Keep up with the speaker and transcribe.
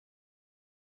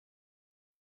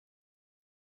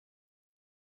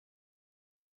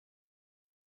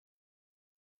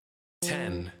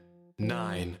10,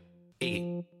 9,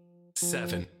 8,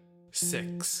 7,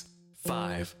 6,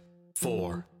 5,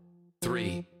 4,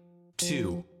 3,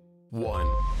 2, 1.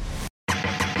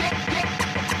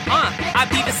 I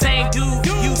be the same dude.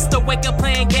 Used to wake up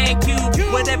playing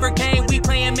GameCube. Whatever game we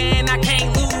playing, man, I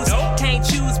can't lose. Can't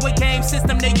choose what game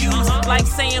system to use. Like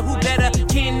saying who better,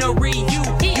 Ken or Ryu.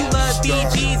 You love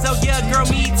BGs, oh yeah, girl,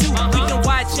 me too. We can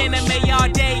watch anime all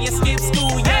day and skip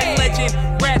school. Young legend,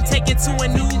 rap taken to a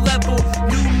new level.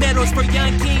 New medals for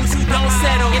young kings who don't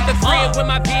settle. In the crib with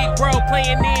my big bro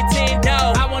playing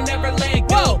Nintendo. I will never let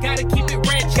go. Gotta keep it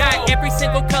retro. Got every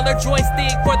single color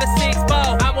joystick for the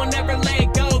 6-ball. I will never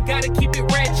let go. Gotta keep it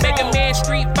retro. Mega Man,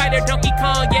 Street Fighter, Donkey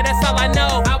Kong, yeah, that's all I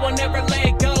know. I will never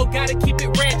let go. Gotta keep it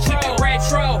retro. Keep it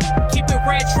retro. Keep it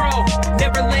retro.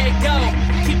 Never let go.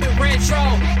 Keep it retro.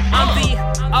 I'm the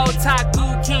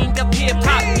otaku king of hip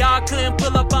hop. Y'all couldn't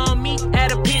pull up on me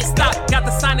at a pit stop. Got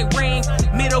the sonic ring,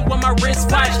 middle of my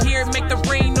wristwatch. Here, make the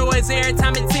ring noise every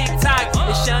time it tick tock.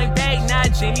 It's Young Bay,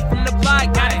 not Jenny from the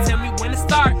block. Gotta tell me when to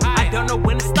start. I don't know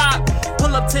when to stop.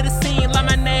 Pull up to the scene like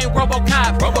my name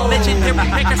RoboCop. Legendary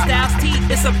Baker Styles T,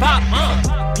 it's a bop.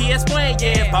 PS1,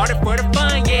 yeah, bought it for the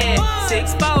fun, yeah.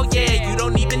 6-4, yeah, you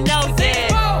don't even know,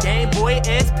 yeah. Game Boy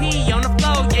SP on the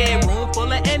floor, yeah. Room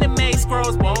full of anime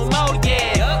scrolls, one more,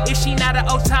 yeah. If she not an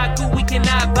otaku, we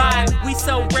cannot buy. We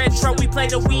so retro, we play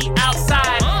the Wii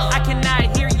outside. I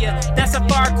cannot hear ya, that's a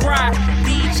far cry.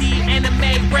 DG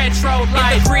anime retro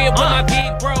life. In the crib with my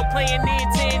big bro playing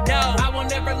Nintendo. I will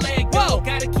never let go,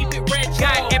 gotta keep it retro.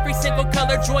 Got every single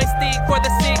color joystick for the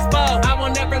 6-ball. I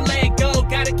will never let go,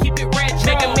 gotta keep it retro.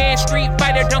 Mega Man, Street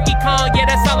Fighter, Donkey Kong, yeah,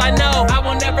 that's all I know. I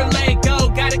will never let go,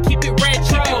 gotta keep it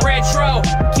retro. Keep it retro,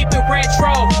 keep it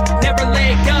retro. Never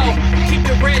let go, keep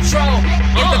it retro.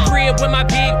 In the crib with my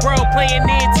big bro playing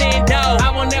Nintendo. I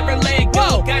will never let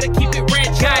go, gotta keep it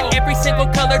retro. Got every single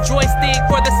color joystick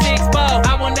for the 6-ball.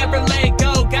 I will never let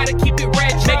go, gotta keep it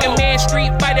retro. Mega Man,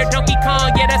 Street Fighter, Donkey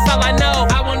Kong, yeah, that's all I know.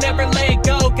 I will never let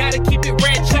go, gotta keep it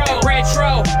retro. Keep it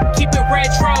retro, keep it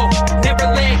retro. Never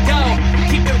let go,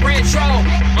 keep it retro.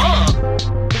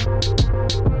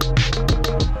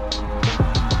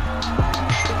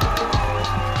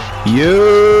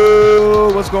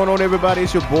 Yo, what's going on, everybody?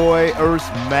 It's your boy, Earth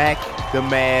Mac, the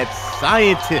Mad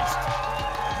Scientist.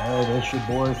 Hey, that's your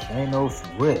boy, Thanos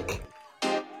Rick.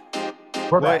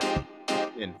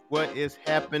 What is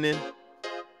happening?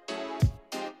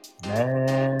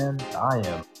 Man, I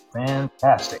am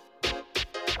fantastic.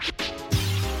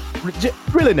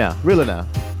 Really now.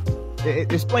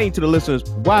 Explain to the listeners,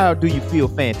 why do you feel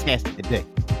fantastic today?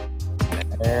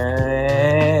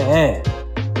 And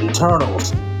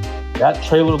Eternals. That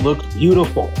trailer looks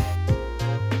beautiful.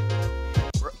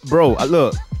 Bro,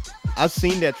 look, I've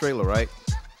seen that trailer, right?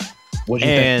 What you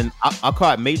think? I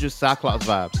caught major Cyclops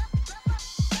vibes.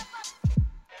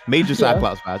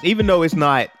 Cyclops vibes. Even though it's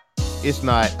not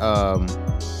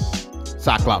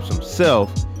Cyclops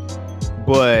himself,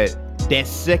 but that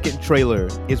second trailer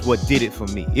is what did it for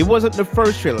me. It wasn't the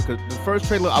first trailer, because the first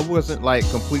trailer I wasn't like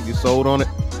completely sold on it.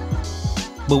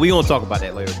 But we gonna talk about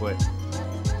that later.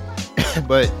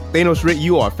 But Thanos Rick,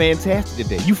 you are fantastic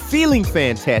today. You feeling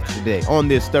fantastic today on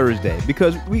this Thursday,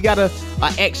 because we got a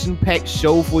action-packed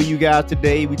show for you guys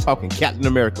today. We talking Captain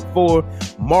America 4,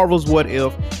 Marvel's What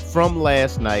If from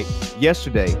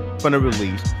yesterday from the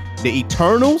release, the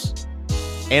Eternals,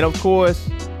 and of course,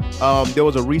 there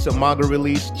was a recent manga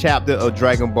release chapter of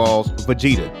Dragon Ball's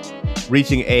Vegeta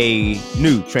reaching a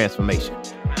new transformation.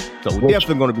 So we're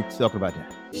definitely going to be talking about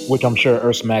that. Which I'm sure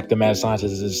Earth Mac, the Mad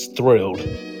Scientist, is thrilled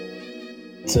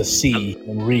to see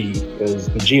and read, because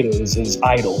Vegeta is his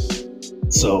idol.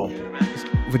 So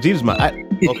Vegeta's my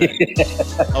okay.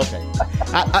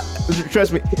 I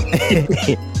trust me.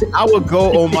 I will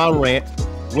go on my rant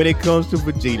when it comes to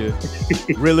Vegeta.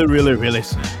 Really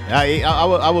soon.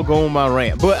 I will go on my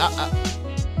rant, but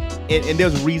and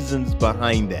there's reasons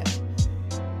behind that.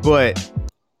 But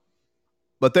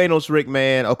Thanos Rick,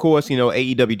 man, of course,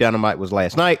 AEW Dynamite was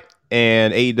last night,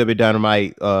 and AEW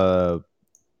Dynamite,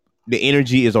 the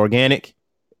energy is organic.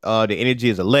 The energy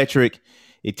is electric.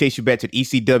 It takes you back to the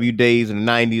ECW days in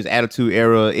the 90s, Attitude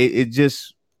Era. It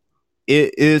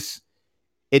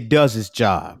does its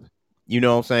job. You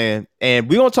know what I'm saying? And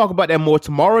we're going to talk about that more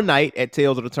tomorrow night at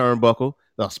Tales of the Turnbuckle,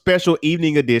 the special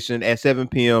evening edition at 7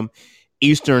 p.m.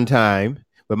 Eastern Time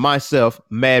with myself,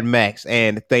 Mad Max,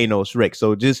 and Thanos Rick.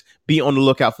 So just be on the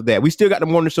lookout for that. We still got the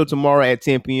morning show tomorrow at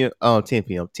 10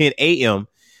 a.m.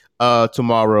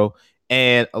 Tomorrow.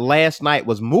 And last night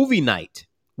was movie night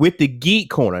with the Geek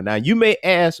Corner. Now, you may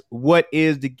ask, what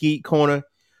is the Geek Corner?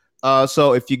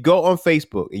 So if you go on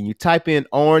Facebook and you type in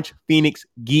Orange Phoenix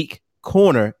Geek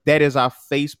Corner, that is our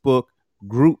Facebook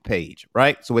group page,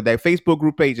 right? So with that Facebook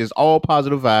group page is all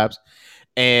positive vibes.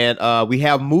 And we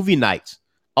have movie nights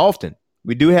often.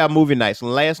 We do have movie nights.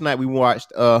 And last night we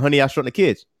watched Honey, I Shrunk the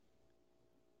Kids.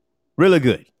 Really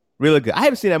good. Really good. I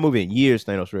haven't seen that movie in years,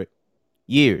 Thanos Rick.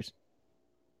 Years.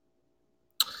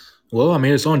 Well, I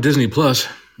mean, it's on Disney Plus,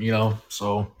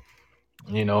 so,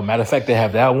 matter of fact, they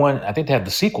have that one. I think they have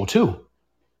the sequel too.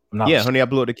 Yeah, Honey, I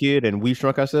Blew Up the Kid and We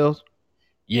Shrunk Ourselves.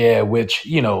 Yeah, which,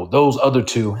 those other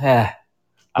two,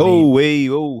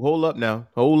 hold up now.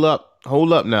 Hold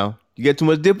up now. You get too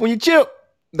much dip on your chip.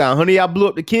 Now, Honey, I Blew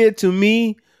Up the Kid to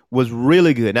me was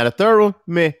really good. Now, the third one,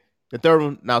 meh. The third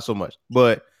one, not so much.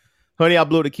 But Honey, I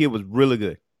Blew Up the Kid was really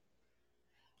good.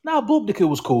 Nah, Boop the Kid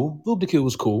was cool.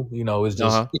 It's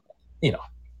just, I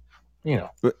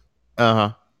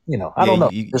don't know.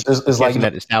 It's like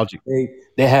that nostalgic.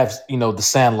 They have, the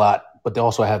Sandlot, but they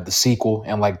also have the sequel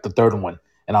and like the third one.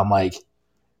 And I'm like,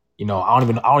 I don't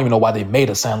even know why they made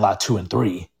a Sandlot 2 and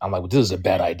 3. I'm like, well, this is a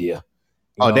bad idea.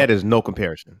 That is no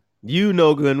comparison. You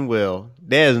know good and well,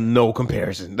 there's no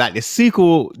comparison. Like the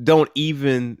sequel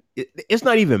it's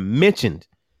not even mentioned.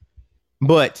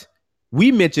 But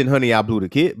we mentioned Honey, I Blew Up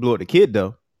the Kid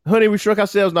though. Honey, We Shrunk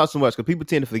Ourselves, not so much because people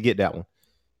tend to forget that one.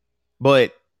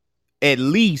 But at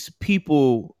least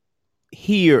people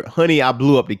hear Honey, I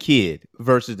Blew Up the Kid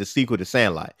versus the sequel to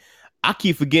Sandlot. I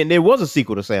keep forgetting there was a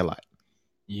sequel to Sandlot.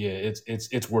 Yeah,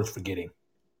 it's worth forgetting.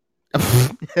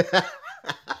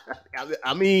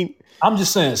 I mean, I'm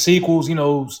just saying sequels,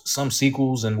 some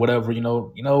sequels and whatever,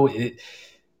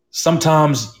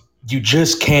 sometimes you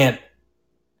just can't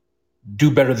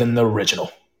do better than the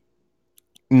original.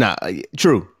 Nah,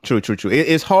 true.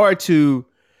 It's hard to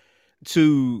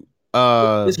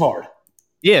it's hard.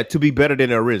 Yeah, to be better than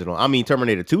the original. I mean,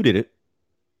 Terminator 2 did it.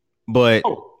 But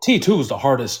T2 is the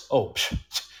hardest.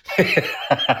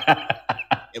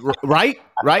 Right.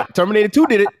 Terminator 2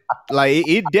 did it. Like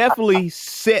it definitely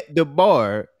set the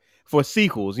bar for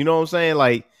sequels. You know what I'm saying?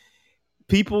 Like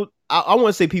people, I want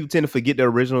to say people tend to forget the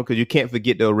original because you can't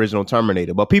forget the original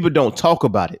Terminator, but people don't talk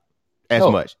about it as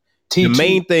much. T2, the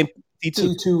main thing,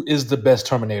 T2 is the best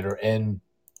Terminator, and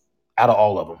out of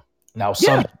all of them. Now,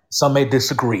 some may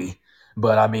disagree,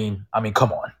 but I mean,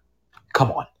 come on.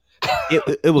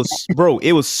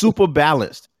 It was super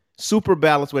balanced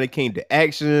when it came to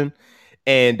action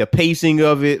and the pacing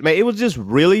of it. Man, it was just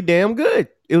really damn good.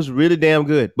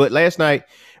 But last night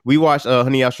we watched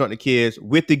Honey, I Shrunk the Kids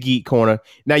with the Geek Corner.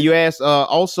 Now you asked,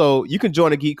 also you can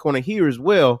join the Geek Corner here as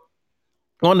well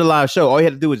on the live show. All you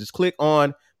have to do is just click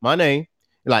on my name,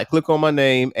 and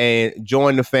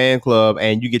join the fan club,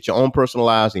 and you get your own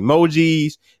personalized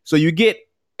emojis. So you get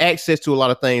access to a lot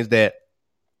of things that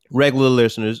regular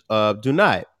listeners do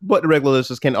not. But the regular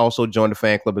listeners can also join the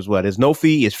fan club as well. There's no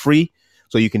fee. It's free.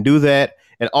 So you can do that.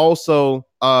 And also,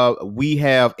 we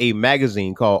have a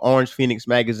magazine called Orange Phoenix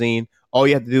Magazine. All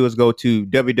you have to do is go to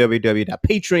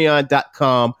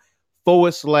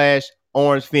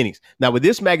www.patreon.com/Orange Phoenix. Now, with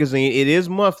this magazine, it is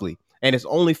monthly, and it's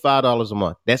only $5 a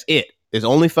month. That's it. It's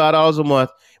only $5 a month.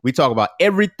 We talk about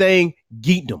everything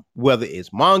geekdom, whether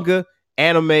it's manga,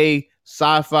 anime,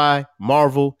 sci-fi,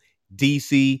 Marvel,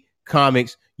 DC,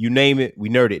 comics, you name it, we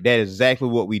nerd it. That is exactly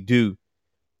what we do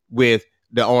with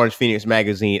the Orange Phoenix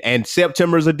Magazine. And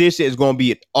September's edition is going to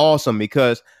be awesome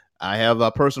because I have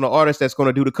a personal artist that's going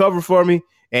to do the cover for me.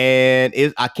 And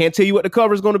I can't tell you what the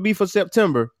cover is going to be for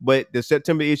September, but the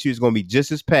September issue is going to be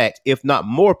just as packed, if not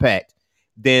more packed,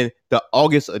 than the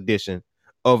August edition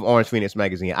of Orange Phoenix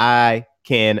Magazine. I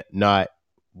cannot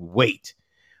wait.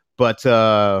 But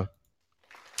Thanos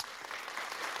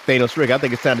Rick, I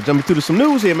think it's time to jump into some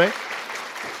news here, man.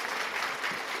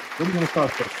 What are we going to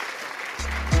start first?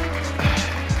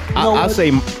 I say,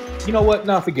 you know what?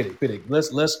 No, forget it.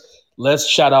 Let's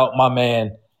shout out my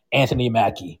man Anthony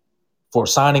Mackie for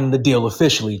signing the deal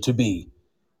officially to be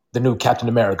the new Captain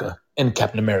America in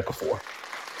Captain America 4.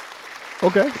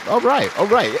 Okay, all right.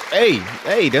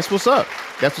 Hey, that's what's up.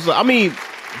 I mean,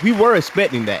 we were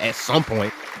expecting that at some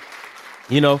point.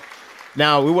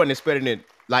 Now we wasn't expecting it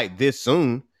like this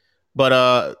soon, but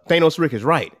Thanos Rick is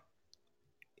right.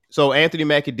 So Anthony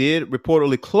Mackie did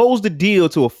reportedly close the deal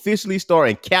to officially star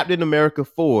in Captain America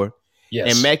 4.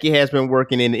 Yes. And Mackie has been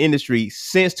working in the industry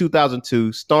since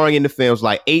 2002, starring in the films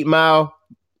like 8 Mile,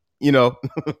 8 Mile.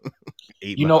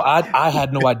 I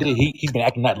had no idea he's been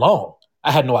acting that long.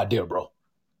 I had no idea, bro.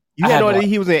 You had no idea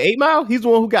he was in 8 Mile? He's the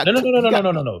one who got... No.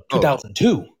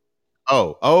 2002.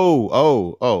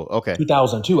 Oh, okay.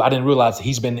 2002. I didn't realize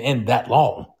he's been in that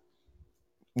long.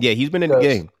 Yeah, he's been in the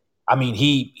game. I mean,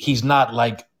 he's not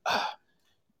like...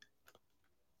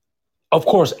 of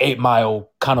course, 8 Mile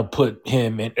kind of put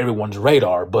him in everyone's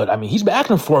radar, but I mean, he's been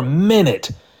acting for a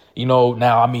minute.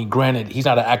 Now, I mean, granted, he's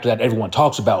not an actor that everyone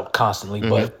talks about constantly,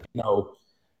 but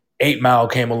 8 Mile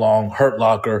came along, Hurt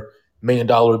Locker, $1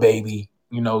 Million Baby.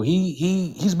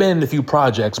 He's been in a few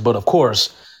projects, but of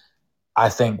course, I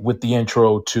think with the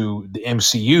intro to the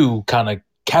MCU kind of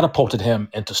catapulted him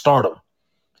into stardom.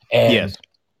 And Yes.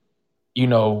 you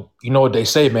know what they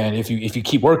say, man, if you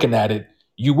keep working at it,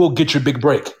 you will get your big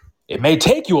break. It may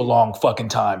take you a long fucking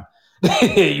time.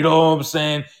 You know what I'm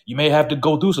saying? You may have to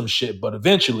go through some shit, but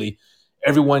eventually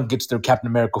everyone gets their Captain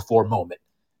America 4 moment.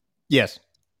 Yes.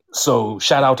 So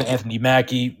shout out to Anthony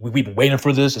Mackie. We've been waiting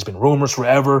for this. It's been rumors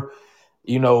forever,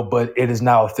 but it is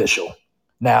now official.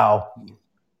 Now,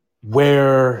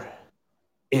 where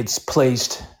it's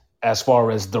placed as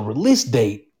far as the release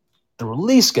date, the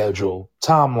release schedule,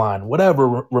 timeline,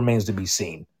 whatever remains to be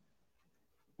seen.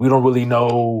 We don't really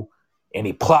know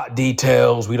any plot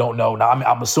details. We don't know. Now,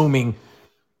 I'm assuming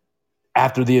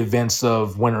after the events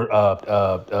of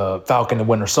Falcon and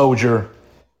Winter Soldier,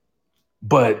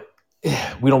 but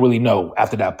we don't really know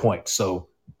after that point. So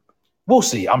we'll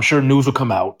see. I'm sure news will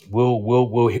come out.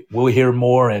 We'll hear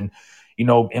more, and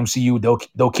MCU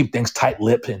they'll keep things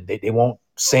tight-lipped and they won't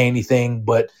say anything.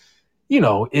 But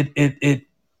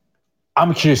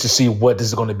I'm curious to see what this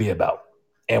is going to be about,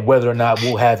 and whether or not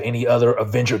we'll have any other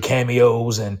Avenger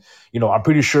cameos. And I'm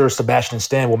pretty sure Sebastian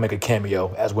Stan will make a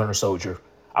cameo as Winter Soldier.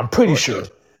 I'm pretty sure.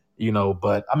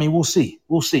 But I mean, we'll see.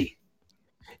 We'll see.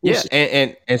 Yeah,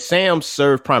 and Sam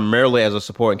served primarily as a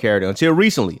supporting character until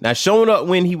recently. Now, showing up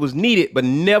when he was needed, but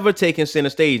never taking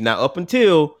center stage. Now, up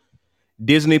until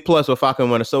Disney Plus with Falcon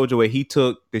and Winter Soldier, where he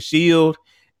took the shield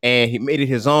and he made it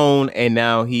his own, and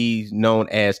now he's known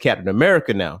as Captain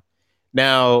America now.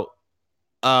 Now,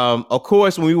 of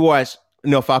course, when we watched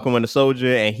Falcon and Winter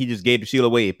Soldier and he just gave the shield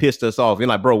away, it pissed us off. You're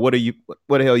like, bro, what the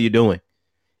hell are you doing?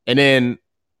 And then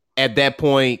at that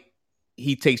point,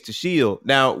 he takes the shield.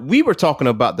 Now, we were talking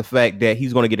about the fact that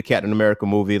he's going to get a Captain America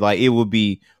movie. Like, it would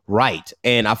be right.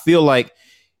 And I feel like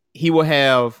he will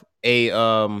have a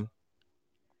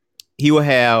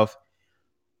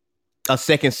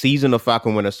second season of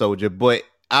Falcon Winter Soldier, but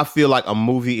I feel like a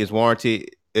movie is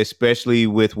warranted, especially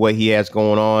with what he has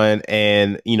going on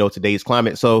and, today's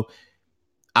climate. So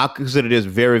I consider this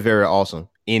very, very awesome.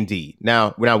 Indeed.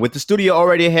 Now, with the studio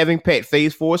already having packed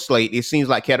Phase 4 slate, it seems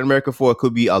like Captain America 4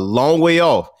 could be a long way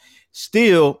off.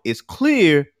 Still, it's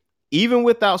clear, even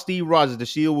without Steve Rogers, the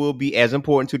shield will be as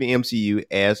important to the MCU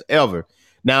as ever.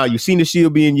 Now, you've seen the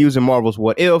shield being used in Marvel's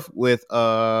What If with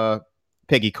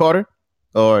Peggy Carter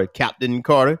or Captain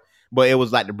Carter, but it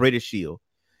was like the British shield.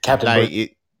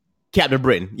 Captain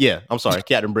Britain. Yeah, I'm sorry,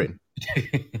 Captain Britain.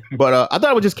 But I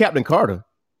thought it was just Captain Carter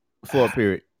for a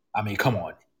period. I mean, come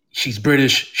on. She's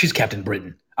British. She's Captain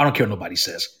Britain. I don't care what nobody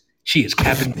says. She is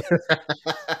Captain Britain.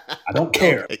 I don't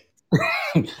care.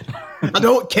 I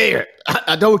don't care.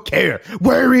 I don't care.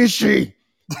 Where is she?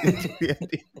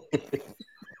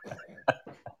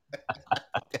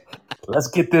 Let's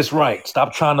get this right.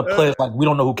 Stop trying to play it like we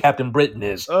don't know who Captain Britain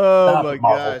is. Oh, Stop my it,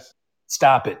 Marvel. gosh.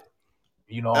 Stop it.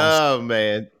 Oh,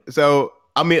 man. So,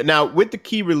 I mean, now with the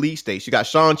key release dates, you got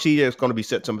Shang-Chi, it's going to be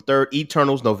September 3rd,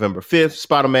 Eternals, November 5th,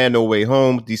 Spider-Man, No Way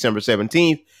Home, December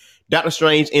 17th, Doctor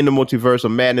Strange in the Multiverse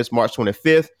of Madness, March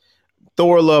 25th,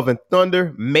 Thor, Love and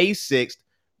Thunder, May 6th,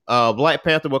 Black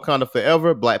Panther, Wakanda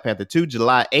Forever, Black Panther 2,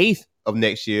 July 8th of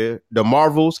next year, The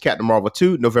Marvels, Captain Marvel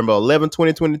 2, November 11th,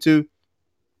 2022,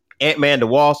 Ant-Man the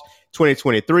Wasp,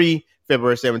 2023,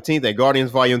 February 17th, and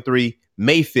Guardians Volume 3,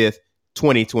 May 5th,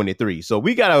 2023. So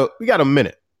we got a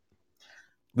minute.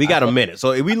 We got a minute.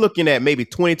 So are we looking at maybe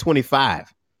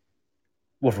 2025?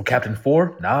 Well, for Captain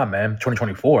 4? Nah, man.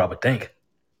 2024, I would think.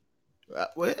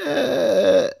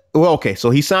 Well, okay. So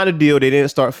he signed a deal. They didn't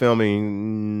start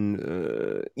filming.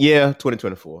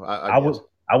 2024.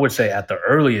 I would say at the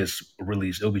earliest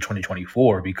release, it'll be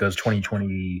 2024 because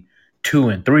 2022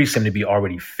 and 3 seem to be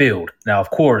already filled. Now, of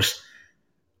course,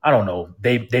 I don't know.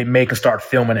 They may can start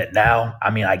filming it now. I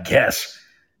mean, I guess.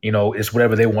 It's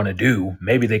whatever they want to do.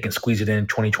 Maybe they can squeeze it in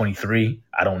 2023.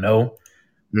 I don't know.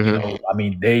 Mm-hmm. I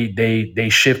mean, they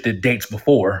shifted dates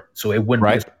before, so it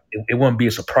wouldn't be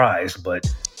a surprise. But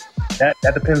that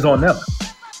depends on them.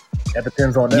 That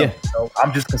depends on them. Yeah.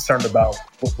 I'm just concerned about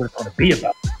what it's going to be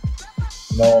about.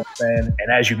 You know what I'm saying?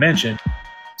 And as you mentioned,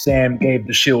 Sam gave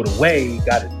the shield away,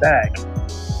 got it back.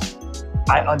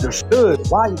 I understood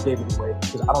why he gave it away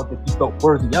because I don't think he felt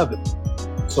worthy of it.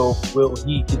 So will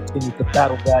he continue to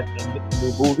battle that in the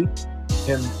new movie?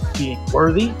 Him being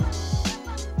worthy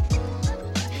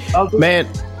of it? Man,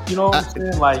 you know what I'm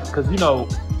saying? Like, because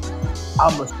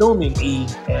I'm assuming E,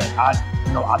 and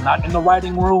I'm not in the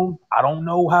writing room. I don't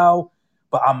know how,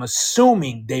 but I'm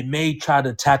assuming they may try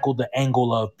to tackle the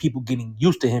angle of people getting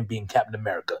used to him being Captain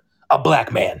America, a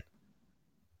black man.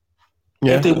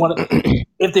 Yeah. If they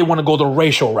want to go the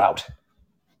racial route.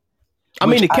 I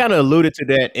mean, it kind of alluded to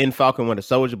that in Falcon Winter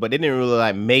Soldier, but they didn't really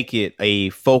like make it a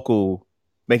focal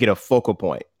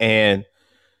point. And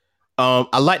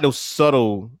I like the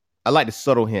subtle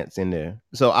hints in there.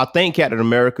 So I think Captain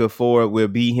America 4 will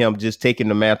be him just taking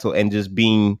the mantle and just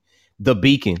being the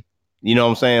beacon. You know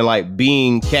what I'm saying? Like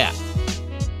being Cap.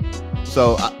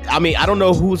 So I mean, I don't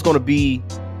know who's going to be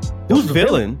the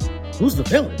villain. Who's the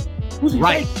villain? Who's he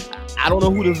right? I don't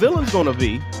know who the villain's going to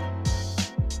be,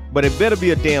 but it better be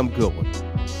a damn good one.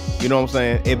 You know what I'm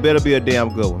saying? It better be a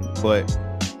damn good one. But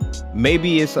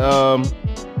maybe it's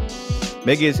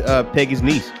Peggy's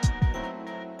niece.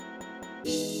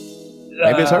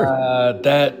 Maybe it's her.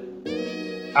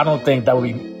 I don't think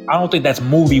that's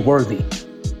movie worthy.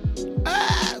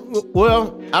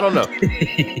 Well, I don't know.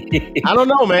 I don't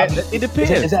know, man. It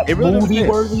depends. Is that it really movie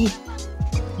depends. worthy?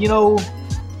 You know.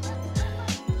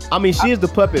 I mean, she is the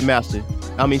puppet master.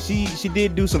 I mean, she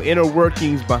did do some inner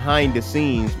workings behind the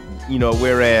scenes, you know,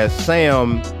 whereas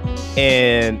Sam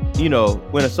and, you know,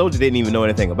 Winter Soldier didn't even know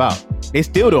anything about. They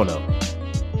still don't know.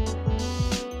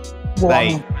 Well, I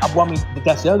mean,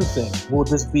 that's the other thing. Will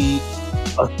this be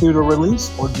a theater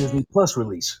release or Disney Plus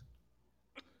release?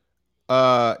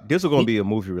 This is going to be a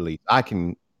movie release.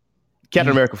 Captain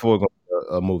America 4 is going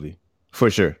to be a movie for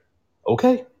sure.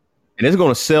 Okay. And it's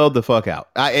going to sell the fuck out.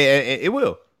 It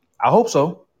will. I hope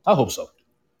so.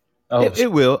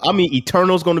 It will. I mean,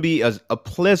 Eternal's going to be a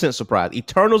pleasant surprise.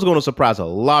 Eternal's going to surprise a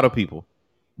lot of people.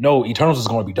 No, Eternals is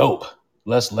going to be dope.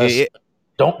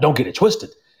 Don't get it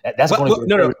twisted. That's going to be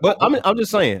no. But I'm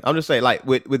just saying, like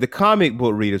with the comic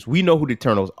book readers, we know who the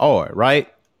Eternals are, right?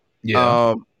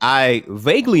 Yeah. I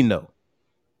vaguely know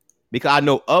because I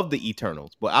know of the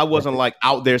Eternals, but I wasn't like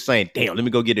out there saying, "Damn, let me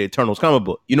go get the Eternals comic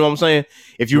book." You know what I'm saying?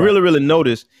 If you really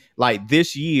notice, like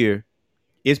this year,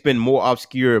 it's been more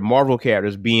obscure Marvel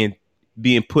characters being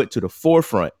put to the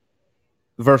forefront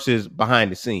versus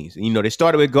behind the scenes. You know, they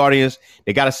started with Guardians.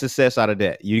 They got a success out of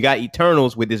that. You got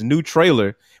Eternals with this new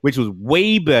trailer, which was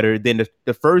way better than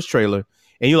the first trailer.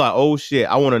 And you're like, oh, shit,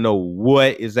 I want to know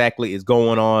what exactly is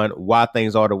going on, why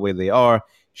things are the way they are.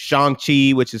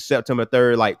 Shang-Chi, which is September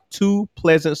 3rd, like two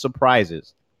pleasant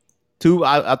surprises.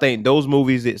 I think those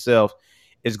movies itself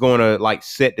is going to like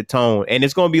set the tone. And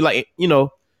it's going to be like, you know,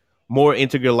 more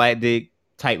intergalactic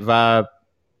type vibe,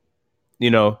 you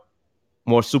know,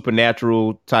 more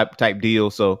supernatural type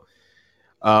deal. So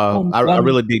I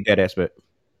really dig that aspect.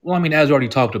 Well, I mean, as we already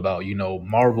talked about, you know,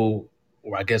 Marvel,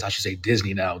 or I guess I should say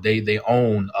Disney now, they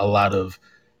own a lot of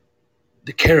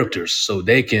the characters, so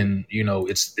they can, you know,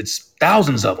 it's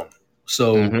thousands of them.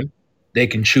 So they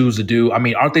can choose to do. I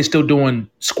mean, aren't they still doing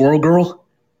Squirrel Girl?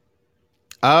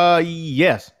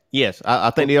 Yes.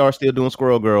 I think they are still doing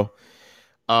Squirrel Girl.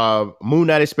 Moon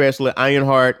Knight especially,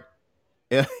 Ironheart.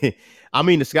 I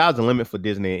mean, the sky's the limit for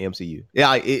Disney and MCU.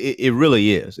 Yeah, it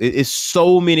really is. It's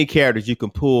so many characters you can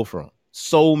pull from.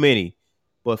 So many.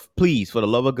 But please, for the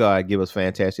love of God, give us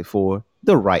Fantastic Four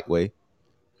the right way.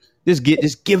 Just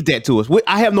give that to us.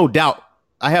 I have no doubt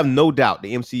the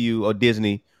MCU or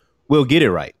Disney will get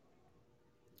it right.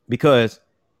 Because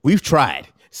we've tried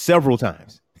several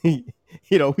times. You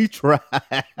know, we tried.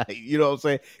 You know what I'm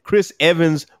saying? Chris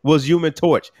Evans was Human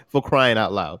Torch, for crying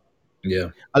out loud. Yeah.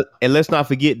 And let's not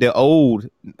forget the old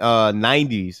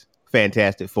 90s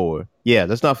Fantastic Four. Yeah,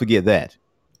 let's not forget that.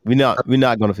 We're not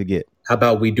going to forget. How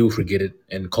about we do forget it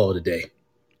and call it a day?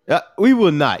 We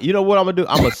will not. You know what I'm going to do?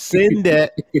 I'm going to send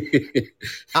that.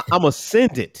 I'm going to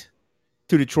send it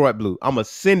to Detroit Blue. I'm going to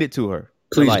send it to her.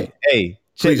 Please. Like, hey,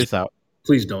 check this out.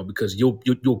 Please don't, because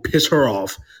you'll piss her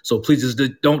off. So please just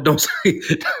don't say.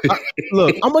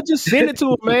 Look, I'm going to just send it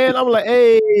to her, man. I'm like,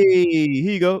 hey,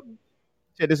 here you go.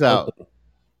 Check this out.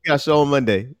 Got a show on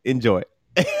Monday. Enjoy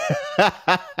it.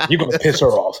 You're gonna piss her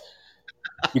off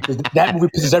because that movie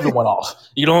pisses everyone off.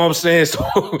 You know what I'm saying?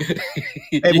 So,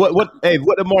 hey, what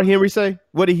did Mark Henry say?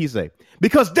 What did he say?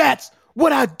 Because that's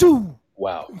what I do.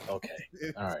 Wow.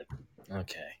 Okay. All right.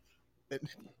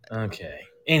 Okay.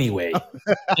 Anyway,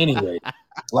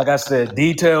 like I said,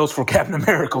 details for Captain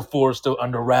America 4 still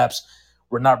under wraps.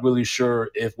 We're not really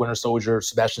sure if Winter Soldier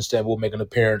Sebastian Stan will make an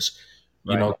appearance.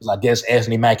 You know, I guess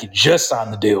Anthony Mackie just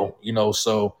signed the deal, you know,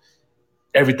 so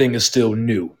everything is still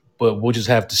new. But we'll just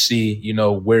have to see, you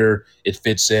know, where it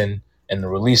fits in the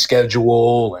release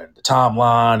schedule and the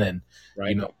timeline and,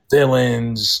 you know,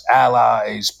 villains,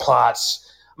 allies, plots.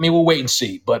 I mean, we'll wait and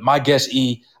see. But my guess,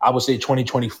 I would say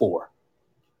 2024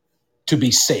 to be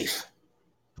safe.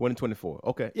 2024.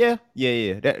 Okay. Yeah.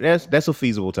 That's a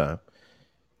feasible time.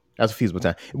 That's a feasible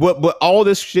time. But all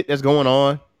this shit that's going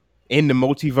on in the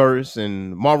multiverse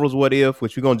and Marvel's What If,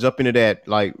 which we're gonna jump into that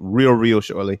like real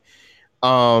shortly.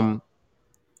 I'm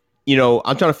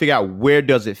trying to figure out where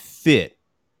does it fit.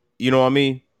 You know what I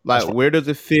mean? Like, Right. where does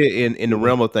it fit in the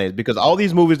realm of things? Because all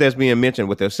these movies that's being mentioned,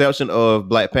 with the exception of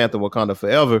Black Panther: Wakanda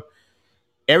Forever,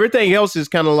 everything else is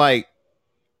kind of like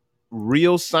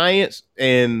real science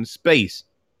and space.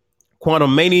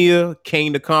 Quantum Mania,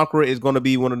 King the Conqueror is going to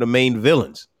be one of the main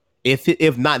villains,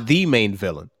 if not the main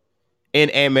villain,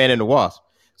 in Ant-Man and the Wasp.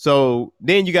 So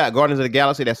then you got Guardians of the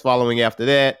Galaxy that's following after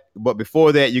that. But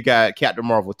before that, you got Captain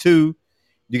Marvel 2.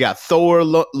 You got Thor,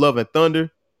 Love and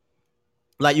Thunder.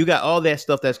 Like, you got all that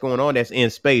stuff that's going on that's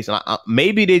in space. And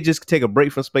maybe they just take a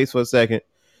break from space for a second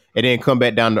and then come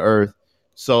back down to Earth.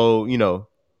 So,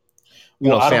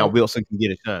 Sam Wilson can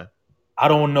get a shine. I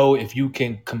don't know if you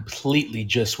can completely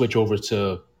just switch over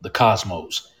to the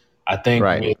cosmos. I think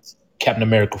with Captain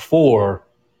America 4,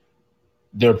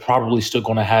 they're probably still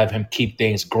going to have him keep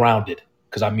things grounded.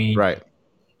 Because, I mean,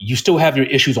 you still have your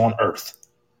issues on Earth,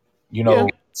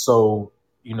 So,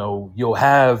 you'll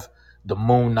have the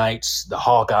Moon Knights, the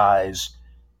Hawkeyes,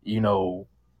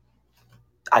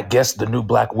 I guess the new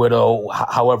Black Widow,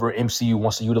 however MCU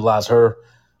wants to utilize her.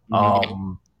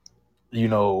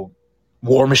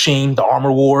 War Machine, the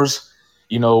Armor Wars,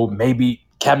 maybe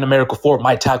Captain America 4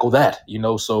 might tackle that,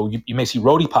 so you may see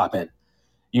Rhodey pop in,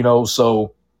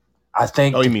 so I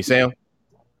think. Oh, you mean Sam?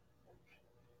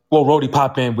 Well, Rhodey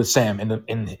pop in with Sam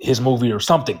in his movie or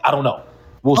something. I don't know.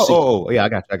 We'll see. Oh, yeah, I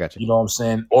got you. You know what I'm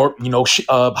saying? Or,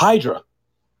 Hydra.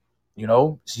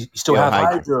 You still have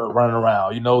Hydra running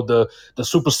around. The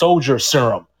super soldier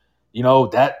serum.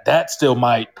 That still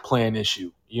might play an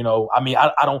issue. I mean,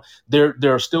 I don't.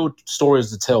 There are still stories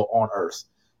to tell on Earth,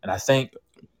 and I think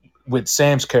with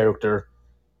Sam's character,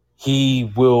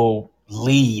 he will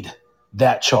lead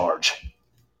that charge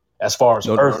as far as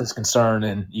Earth is concerned,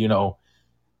 and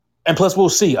and plus we'll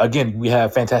see. Again, we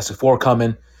have Fantastic Four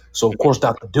coming, so of course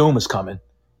Doctor Doom is coming.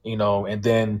 And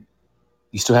then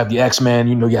you still have the X-Men.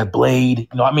 You have Blade.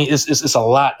 I mean, it's a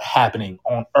lot happening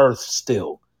on Earth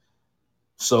still.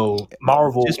 So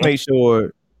Marvel, just make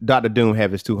sure Dr. Doom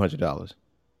have his $200. All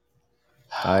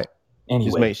right. Anyway,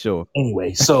 just make sure.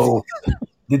 Anyway, so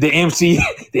the MCU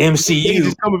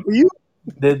is coming for you.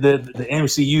 The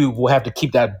MCU will have to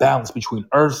keep that balance between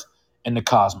Earth and the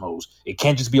cosmos. It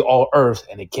can't just be all Earth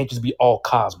and it can't just be all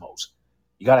cosmos.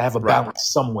 You got to have a balance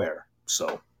somewhere.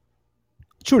 So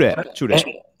true that.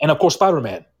 And of course,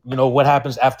 Spider-Man. What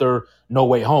happens after No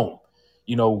Way Home?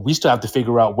 We still have to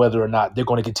figure out whether or not they're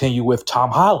going to continue with Tom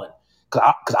Holland.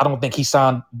 Because I don't think he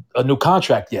signed a new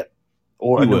contract yet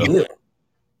or a new deal.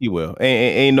 He will.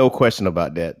 Ain't no question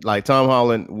about that. Like, Tom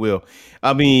Holland will.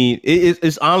 I mean,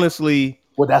 it's honestly.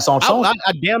 Well, that's on Sony.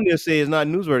 I damn near say it's not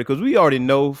newsworthy because we already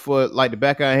know for like the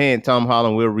back of our hand, Tom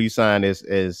Holland will re-sign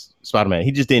as Spider-Man.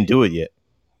 He just didn't do it yet.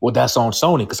 Well, that's on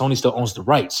Sony because Sony still owns the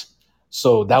rights.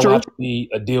 So that would have to be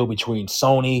a deal between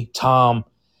Sony, Tom,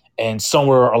 and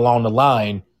somewhere along the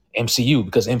line, MCU,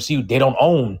 because MCU, they don't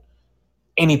own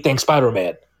anything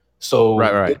Spider-Man. So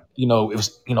right. It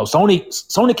was,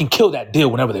 Sony can kill that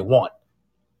deal whenever they want.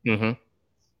 Mm-hmm.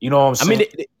 You know what I'm saying?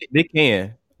 I mean, they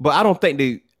can, but I don't think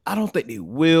they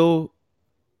will,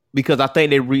 because I think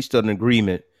they reached an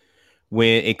agreement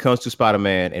when it comes to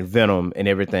Spider-Man and Venom and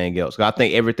everything else. I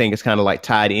think everything is kind of like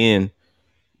tied in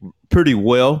pretty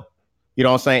well. You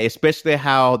know what I'm saying? Especially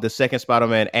how the second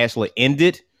Spider-Man actually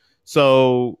ended.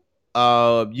 So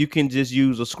you can just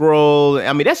use a scroll.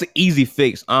 I mean, that's an easy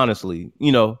fix, honestly.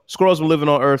 Skrulls been living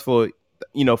on Earth for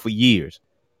years.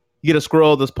 You get a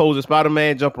Skrull that's posed as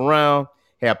Spider-Man, jump around,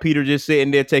 have Peter just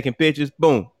sitting there taking pictures.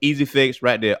 Boom, easy fix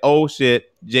right there. Oh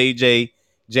shit, John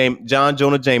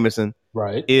Jonah Jameson,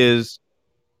 is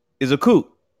a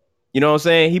kook. You know what I'm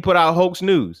saying? He put out hoax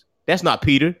news. That's not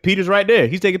Peter. Peter's right there.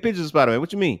 He's taking pictures of Spider-Man.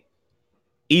 What you mean?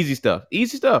 Easy stuff.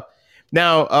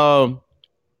 Now,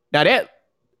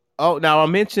 I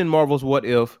mentioned Marvel's What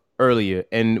If earlier,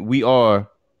 and we are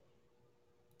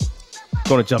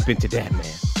going to jump into that,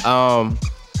 man.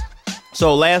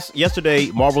 So yesterday,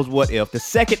 Marvel's What If, the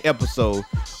second episode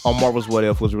on Marvel's What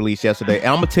If was released yesterday. And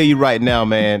I'm going to tell you right now,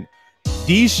 man,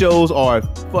 these shows are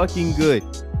fucking good.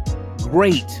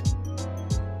 Great.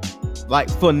 Like,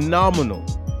 phenomenal.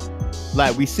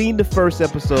 Like, we seen the first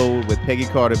episode with Peggy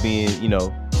Carter being,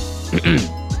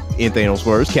 in Thanos'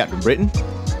 words, Captain Britain.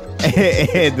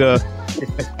 And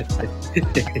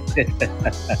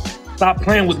stop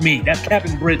playing with me. That's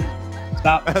Captain Britain.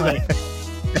 Stop playing.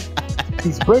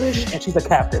 He's British and she's a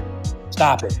captain.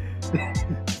 Stop it.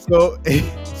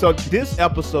 So this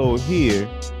episode here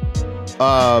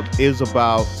is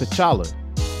about T'Challa.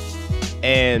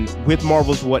 And with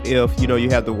Marvel's What If, you know, you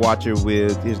have the Watcher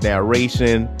with his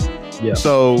narration. Yeah.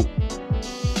 So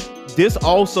this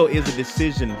also is a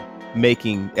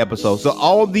decision-making episode. So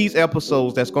all these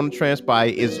episodes that's going to transpire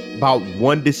is about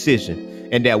one decision.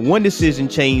 And that one decision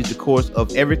changed the course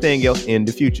of everything else in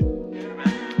the future.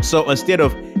 So instead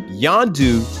of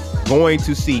Yondu going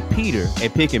to see Peter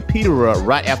and picking Peter up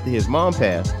right after his mom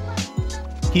passed,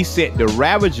 he sent the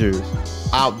Ravagers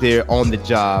out there on the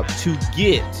job to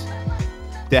get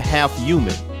the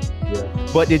half-human. Yeah.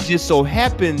 But it just so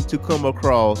happened to come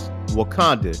across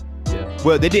Wakanda. Yeah.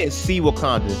 Well, they didn't see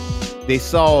Wakanda. They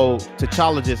saw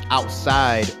T'Challa just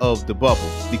outside of the bubble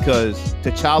because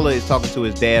T'Challa is talking to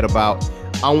his dad about,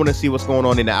 I want to see what's going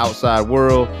on in the outside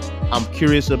world. I'm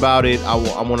curious about it. I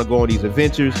want to go on these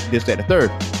adventures, this, that, the third.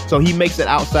 So he makes it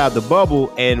outside the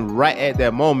bubble, and right at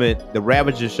that moment, the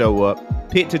Ravagers show up,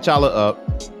 pick T'Challa up,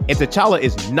 and T'Challa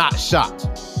is not shocked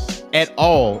at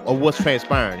all of what's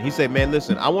transpiring. He said, man,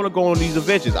 listen, I want to go on these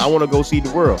adventures. I want to go see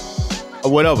the world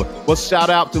or whatever. Let's shout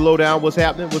out to Lowdown. What's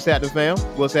happening? What's happening, fam?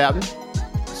 What's happening?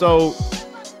 So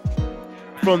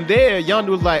from there, Yondu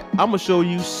was like, I'm going to show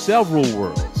you several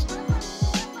worlds.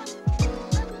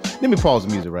 Let me pause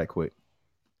the music right quick.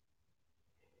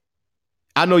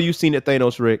 I know you've seen it,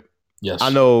 Thanos, Rick. Yes.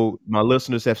 I know my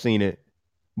listeners have seen it.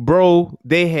 Bro,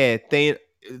 they had Thanos.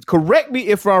 Correct me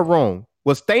if I'm wrong.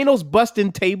 Was Thanos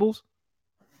busting tables?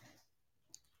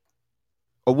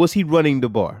 Or was he running the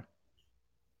bar?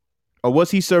 Or was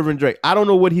he serving Drake? I don't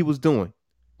know what he was doing.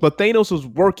 But Thanos was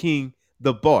working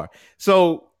the bar.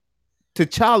 So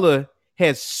T'Challa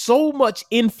has so much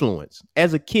influence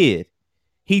as a kid.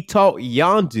 He taught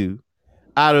Yondu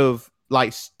out of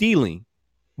like stealing,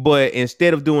 but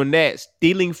instead of doing that,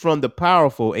 stealing from the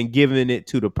powerful and giving it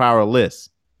to the powerless,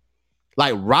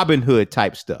 like Robin Hood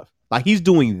type stuff. Like he's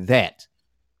doing that.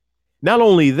 Not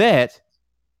only that,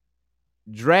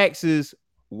 Drax's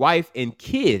wife and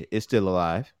kid is still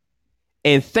alive,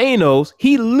 and Thanos,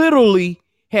 he literally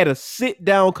had a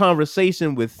sit-down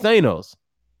conversation with Thanos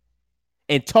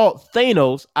and taught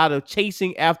Thanos out of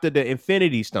chasing after the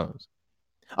Infinity Stones.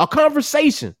 A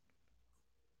conversation.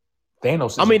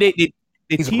 Thanos. I mean, they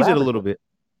tease it a little bit.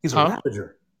 He's a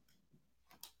Ravager.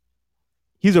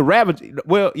 He's a Ravager.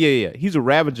 Well, yeah. He's a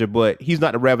Ravager, but he's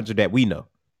not the Ravager that we know.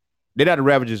 They're not the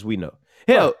Ravagers we know.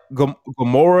 Hell,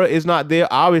 Gamora is not there,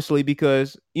 obviously,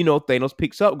 because, you know, Thanos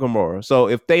picks up Gamora. So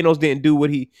if Thanos didn't do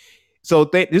what he... So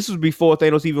this was before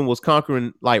Thanos even was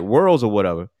conquering, like, worlds or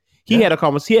whatever. He had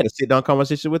a sit-down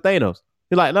conversation with Thanos.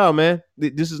 He's like, no, man,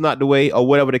 this is not the way, or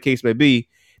whatever the case may be.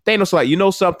 Thanos like, you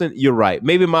know something? You're right.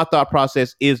 Maybe my thought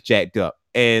process is jacked up,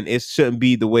 and it shouldn't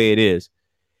be the way it is.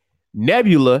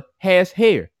 Nebula has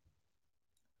hair.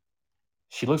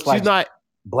 She looks like not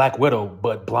Black Widow,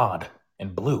 but blonde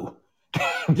and blue.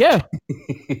 Yeah.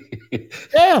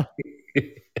 Yeah.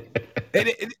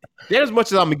 That's as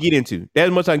much as I'm gonna get into. That's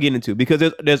as much I'm getting into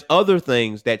because there's other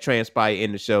things that transpire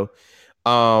in the show.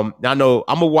 I know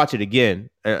I'm gonna watch it again,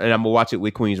 and I'm gonna watch it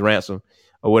with Queen's Ransom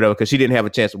or whatever because she didn't have a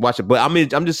chance to watch it. But I mean,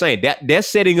 I'm just saying that that's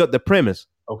setting up the premise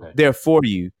there for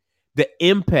you, the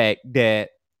impact that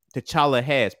T'Challa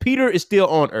has. Peter is still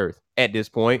on Earth at this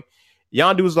point.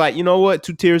 Yondu was like, you know what?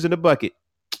 2 tears in the bucket.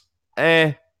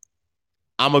 I'm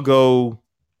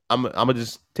gonna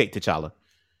just take T'Challa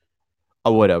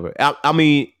or whatever. I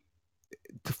mean,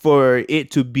 for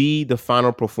it to be the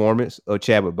final performance of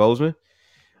Chadwick Boseman,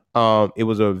 it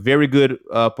was a very good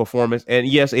performance. And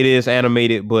yes, it is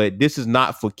animated, but this is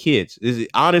not for kids.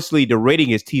 Honestly, the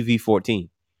rating is TV-14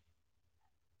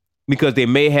 because they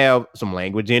may have some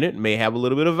language in it, may have a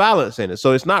little bit of violence in it.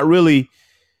 So it's not really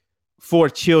for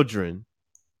children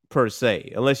per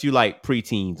se, unless you like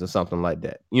preteens or something like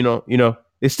that. You know,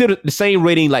 it's still the same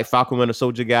rating like Falcon and the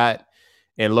Soldier got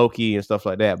and Loki and stuff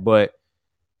like that. But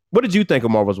what did you think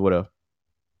of Marvel's What If?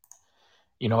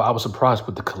 You know, I was surprised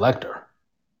with the Collector.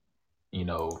 You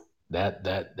know,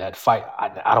 that fight.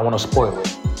 I don't want to spoil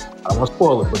it. I don't want to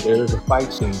spoil it, but there is a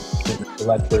fight scene between the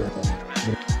Collector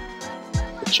and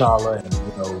T'Challa and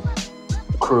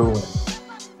the crew,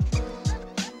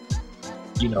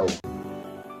 and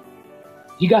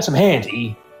he got some hands.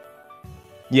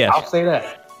 Yes, I'll say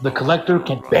that the Collector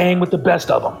can bang with the best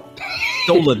of them.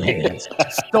 Stolen hands,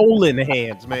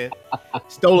 man.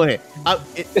 Stolen hands.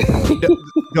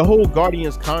 The whole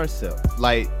Guardians concept,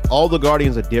 like all the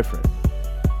Guardians are different.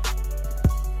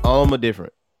 All of them are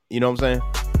different. You know what I'm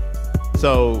saying?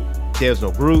 So there's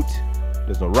no Groot,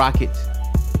 there's no Rocket.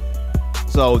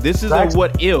 So this is a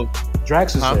what if.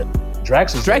 Drax is there.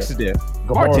 Drax is there.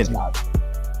 Gamora's not.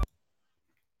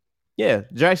 Yeah,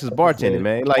 Drax is bartending,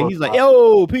 man. Like he's like, Or-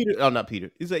 yo, Peter. Oh, not Peter.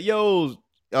 He's like, yo,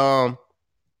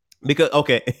 because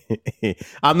okay,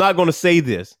 I'm not gonna say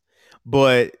this,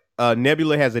 but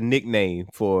Nebula has a nickname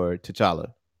for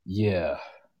T'Challa. yeah,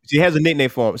 She has a nickname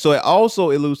for him, so it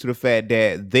also alludes to the fact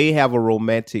that they have a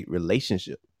romantic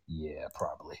relationship. yeah,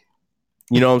 probably.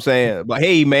 You know what I'm saying? But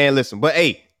hey, man, listen. But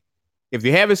hey, if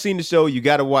you haven't seen the show, you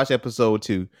got to watch episode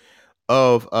 2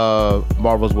 of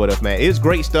Marvel's What If, man. It's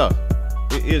great stuff.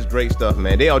 It is great stuff,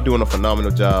 man. They are doing a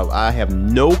phenomenal job. I have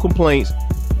no complaints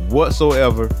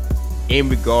whatsoever in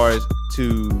regards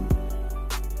to,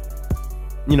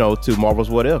 you know, to Marvel's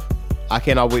What If. I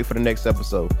cannot wait for the next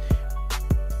episode.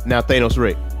 Now, Thanos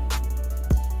Rick,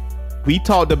 we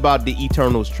talked about the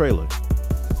Eternals trailer.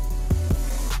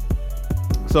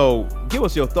 So give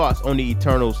us your thoughts on the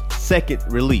Eternals second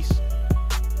release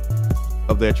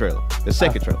of their trailer. The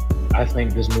second trailer. I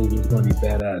think this movie is going to be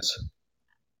badass.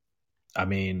 I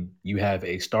mean, you have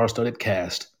a star-studded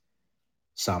cast: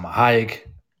 Salma Hayek,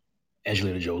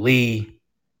 Angelina Jolie.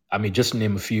 I mean, just to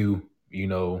name a few. You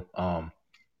know,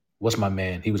 what's my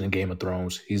man? He was in Game of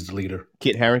Thrones. He's the leader.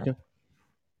 Kit Harington.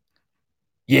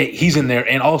 Yeah, he's in there,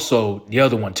 and also the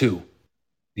other one too.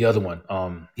 The other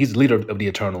one. He's the leader of the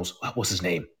Eternals. What's his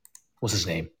name?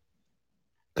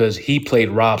 Because he played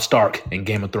Robb Stark in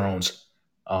Game of Thrones.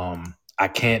 I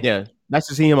can't. Yeah, nice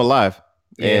to see him alive.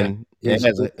 Yeah, And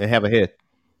have a head.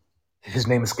 his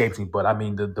name escapes me, but I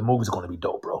mean the movie's going to be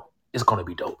dope, bro. It's going to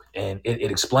be dope, and it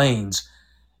explains,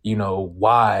 you know,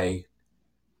 why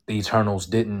the Eternals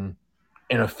didn't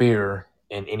interfere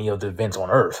in any of the events on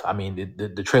Earth. I mean,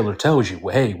 the trailer tells you,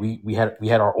 well, hey, we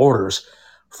had our orders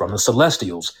from the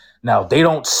Celestials. Now they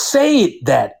don't say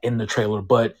that in the trailer,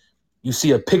 but you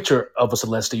see a picture of a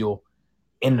Celestial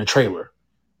in the trailer,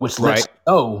 which lets you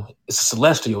know it's a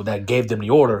Celestial that gave them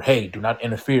the order, hey, do not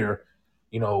interfere,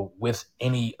 you know, with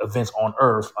any events on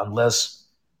Earth unless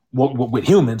with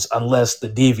humans, unless the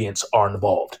deviants are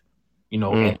involved, you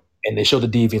know. And they show the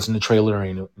deviants in the trailer,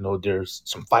 and you know there's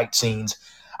some fight scenes.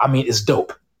 I mean, it's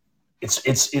dope. It's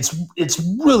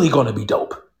really going to be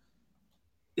dope.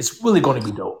 It's really going to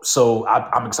be dope. So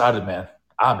I'm excited, man.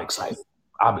 I'm excited.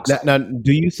 Now,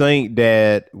 do you think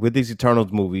that with these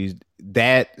Eternals movies,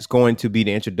 that's going to be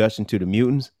the introduction to the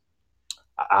mutants?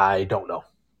 I don't know.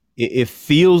 It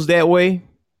feels that way.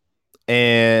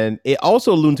 And it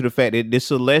also alludes to the fact that this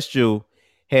Celestial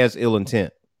has ill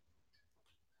intent.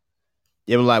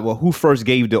 They were like, well, who first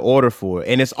gave the order for it?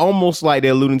 And it's almost like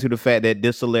they're alluding to the fact that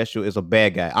this Celestial is a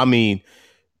bad guy. I mean,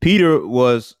 Peter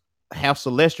was half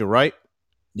Celestial, right?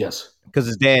 Yes. Because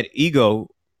his dad, Ego,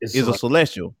 is a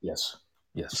Celestial. Yes.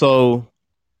 So,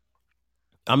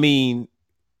 I mean,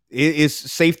 it's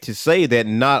safe to say that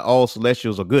not all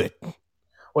Celestials are good.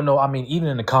 Well, no, I mean, even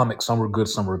in the comics, some were good,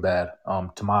 some were bad.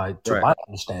 To my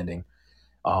understanding.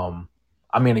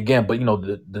 I mean, again, but you know,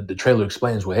 the trailer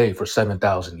explains, well, hey, for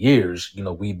 7,000 years, you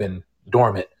know, we've been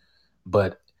dormant,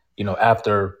 but you know,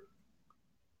 after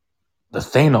the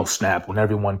Thanos snap, when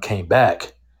everyone came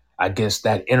back, I guess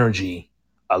that energy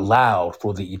allowed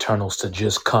for the Eternals to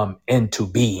just come into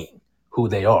being who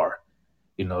they are.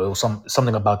 You know, it was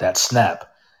something about that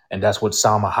snap, and that's what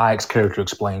Salma Hayek's character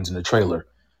explains in the trailer.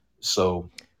 So,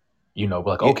 you know,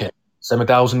 like, okay,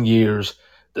 7,000 years,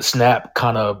 the snap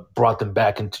kind of brought them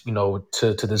back into, you know,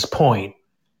 to this point.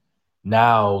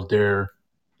 Now they're,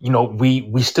 you know,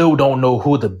 we still don't know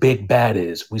who the big bad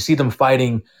is. We see them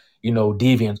fighting, you know,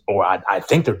 deviants, or I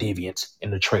think they're deviants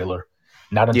in the trailer.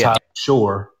 Not entirely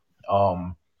sure.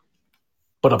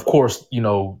 But of course, you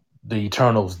know, the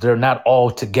Eternals, they're not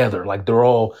all together. Like they're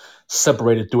all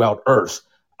separated throughout Earth,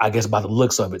 I guess, by the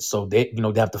looks of it. So they, you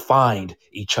know, they have to find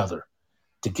each other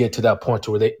to get to that point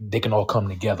to where they can all come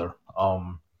together.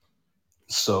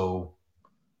 So,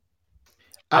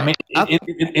 I mean,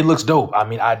 it looks dope. I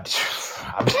mean, I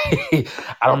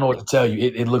don't know what to tell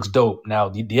you. It looks dope. Now,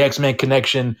 the X-Men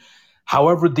connection,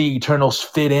 however the Eternals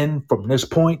fit in from this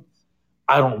point,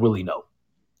 I don't really know.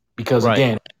 Because,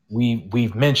 again,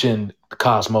 we've mentioned the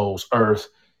Cosmos, Earth,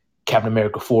 Captain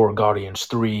America 4, Guardians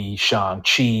 3,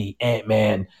 Shang-Chi,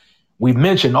 Ant-Man. We've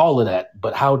mentioned all of that,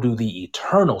 but how do the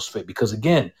Eternals fit? Because,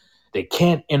 again, they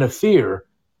can't interfere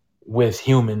with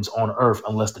humans on Earth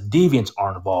unless the deviants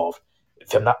are involved.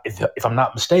 If I'm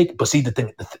not mistaken, but see the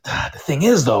thing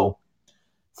is though,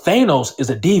 Thanos is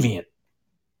a deviant,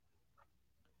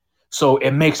 so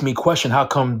it makes me question how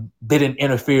come they didn't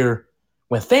interfere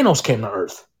when Thanos came to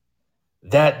Earth.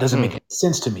 That doesn't make any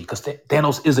sense to me because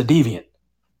Thanos is a deviant.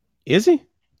 Is he?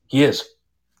 He is.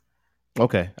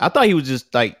 Okay, I thought he was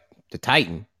just like the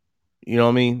Titan. You know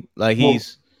what I mean? Like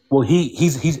he's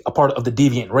a part of the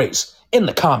deviant race in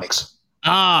the comics.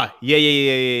 Yeah.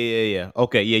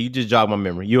 Okay, yeah, you just jogged my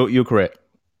memory. You're correct.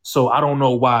 So I don't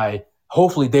know why.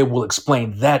 Hopefully they will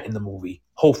explain that in the movie.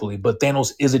 Hopefully, but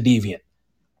Thanos is a deviant.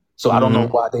 So I don't know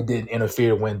Mm-hmm. why they didn't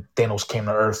interfere when Thanos came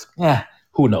to Earth. Yeah,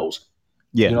 who knows?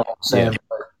 You Yeah, know what I'm yeah. saying?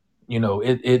 But,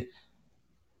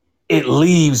 it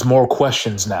leaves more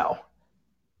questions now.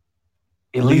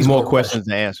 It Leave leaves more more questions questions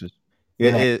than answers.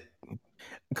 than that. It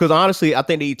because honestly, I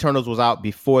think the Eternals was out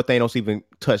before Thanos even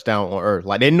touched down on Earth.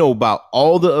 Like they know about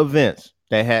all the events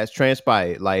that has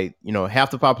transpired. Like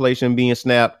half the population being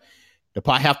snapped,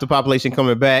 half the population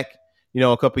coming back.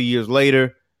 A couple of years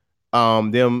later,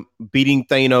 them beating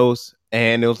Thanos,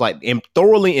 and it was like I'm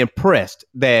thoroughly impressed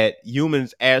that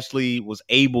humans actually was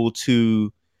able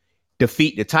to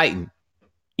defeat the Titan.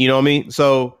 You know what I mean?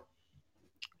 So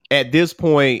at this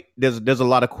point, there's a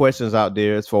lot of questions out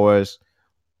there as far as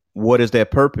what is their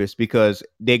purpose because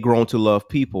they're grown to love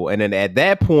people, and then at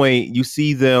that point, you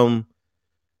see them,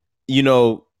 you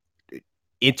know,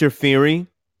 interfering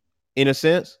in a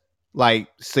sense, like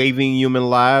saving human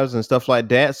lives and stuff like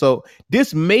that. So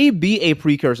this may be a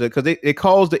precursor because it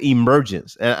calls the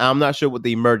emergence, and I'm not sure what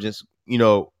the emergence,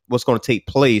 what's going to take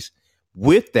place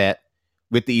with that,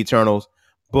 with the Eternals,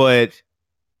 but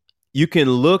you can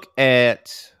look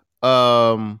at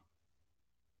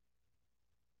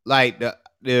like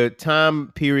the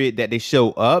time period that they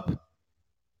show up.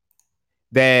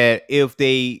 That if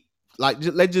they like,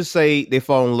 let's just say they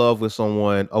fall in love with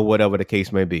someone or whatever the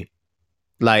case may be,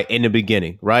 like in the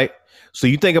beginning, right? So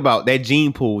you think about that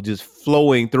gene pool just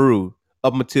flowing through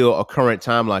up until a current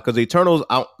timeline because the Eternals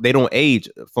they don't age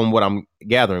from what I'm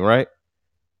gathering, right?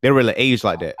 They don't really age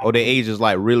like that, or their age is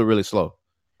like really really slow.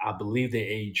 I believe they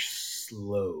age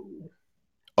slow.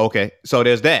 Okay, so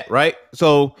there's that, right?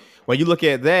 So when you look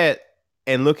at that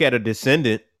and look at a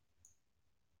descendant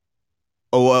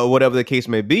or whatever the case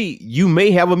may be, you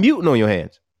may have a mutant on your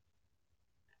hands,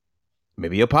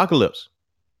 maybe Apocalypse,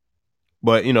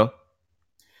 but I'm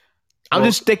Well,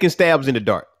 just sticking stabs in the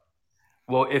dark.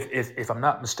 well, if I'm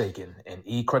not mistaken, and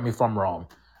correct me if I'm wrong,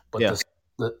 but Yeah.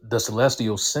 the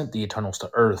Celestials sent the Eternals to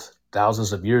Earth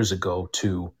thousands of years ago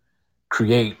to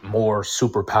create more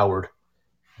superpowered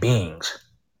beings.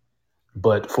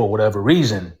 But for whatever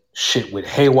reason, shit went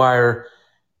haywire,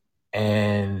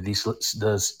 and the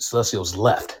Celestials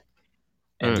left,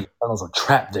 and the Mm, Eternals are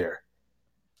trapped there.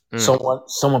 mm.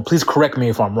 Someone, please correct me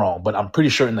if I'm wrong, but I'm pretty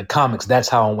sure in the comics that's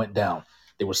how it went down.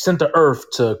 They were sent to Earth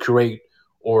to create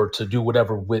or to do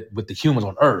whatever with the humans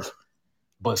on Earth,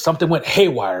 but something went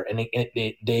haywire, and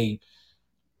they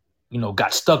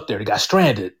got stuck there. They got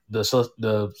stranded. The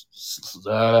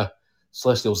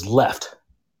Celestials left.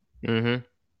 Mm-hmm.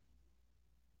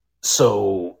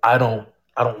 So I don't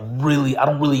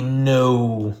really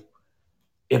know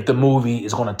if the movie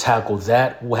is going to tackle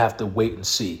that. We'll have to wait and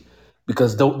see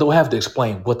because they'll have to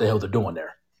explain what the hell they're doing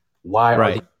there. Why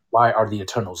are the Right. why are the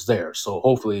Eternals there? So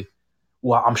hopefully,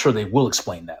 well, I'm sure they will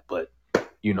explain that. But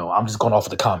I'm just going off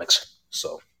of the comics.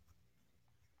 So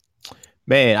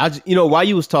Man, while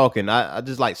you was talking, I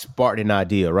just like sparked an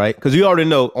idea, right? Because you already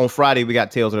know on Friday we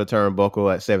got Tales of the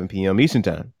Turnbuckle at 7 p.m. Eastern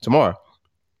time tomorrow.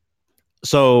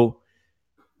 So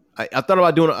I thought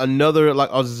about doing another like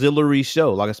auxiliary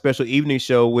show, like a special evening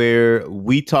show where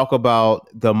we talk about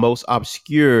the most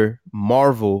obscure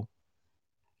Marvel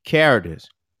characters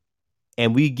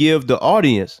and we give the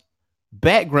audience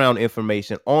background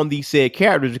information on these said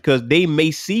characters because they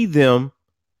may see them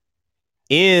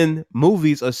in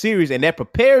movies or series and that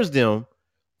prepares them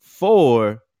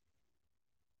for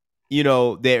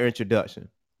their introduction.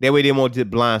 That way they won't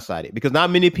get blindsided because not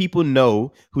many people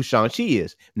know who Shang-Chi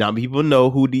is. Not many people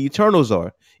know who the Eternals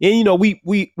are. And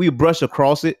we brush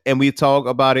across it and we talk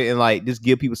about it and like just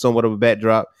give people somewhat of a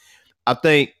backdrop. I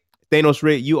think Thanos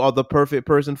Red, you are the perfect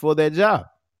person for that job.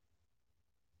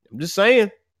 I'm just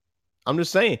saying.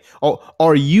 Oh,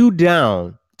 are you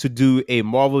down to do a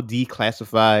Marvel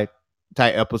Declassified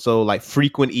type episode, like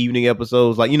frequent evening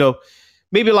episodes, like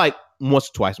maybe like once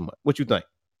or twice a month? What you think?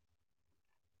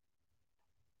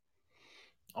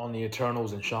 on the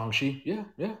Eternals and Shang-Chi, yeah,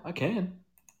 I can.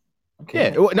 I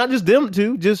Yeah, can. well, not just them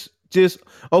two. Just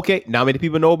okay. Not many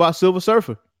people know about Silver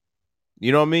Surfer.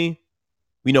 You know what I mean?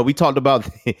 We talked about.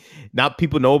 Not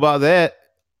people know about that.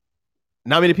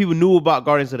 Not many people knew about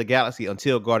Guardians of the Galaxy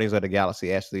until Guardians of the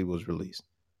Galaxy actually was released.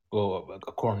 Well,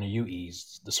 according to you,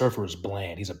 the Surfer is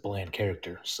bland. He's a bland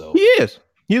character. He So is.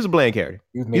 He's a blank character.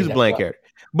 you've He's made a that blank job. character.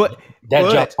 But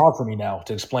That job's but hard for me now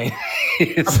to explain.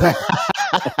 So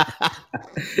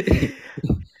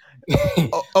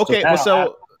okay. Well, now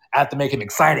so I have to make him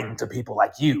exciting to people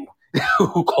like you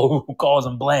who calls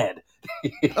him bland.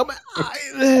 um,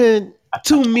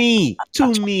 To me,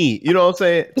 you know what I'm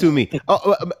saying? To me.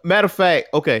 Matter of fact,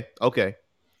 okay.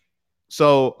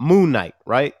 So Moon Knight,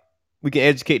 right? We can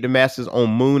educate the masses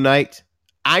on Moon Knight,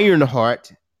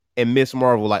 Ironheart, and Miss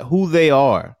Marvel, like who they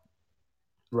are.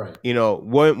 Right. You know,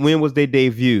 when was their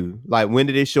debut? Like, when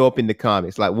did they show up in the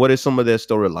comics? Like, what are some of their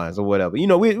storylines or whatever? You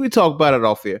know, we talk about it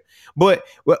off here. But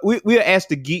we asked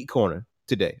the Geek Corner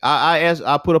today.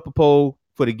 I put up a poll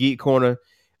for the Geek Corner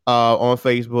on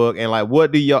Facebook, and like,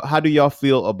 how do y'all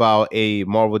feel about a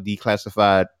Marvel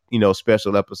declassified,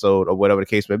 special episode or whatever the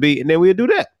case may be? And then we'll do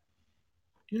that.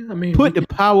 Yeah, I mean, Put the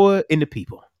power in the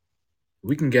people.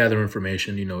 we can gather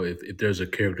information. If there's a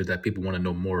character that people want to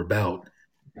know more about,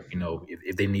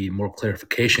 if they need more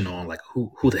clarification on, like,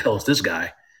 who the hell is this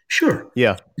guy? Sure.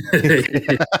 Yeah.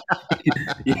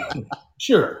 Yeah,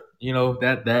 sure.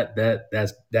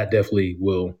 That definitely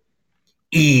will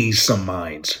ease some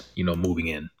minds, moving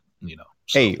in.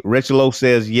 So. Hey, Rachel Lowe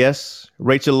says yes.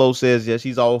 Rachel Lowe says yes.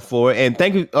 She's all for it. And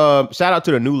thank you. Shout out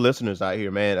to the new listeners out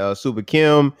here, man. Super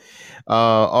Kim,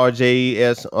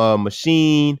 RJS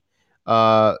Machine,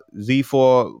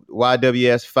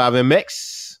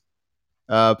 Z4YWS5MX,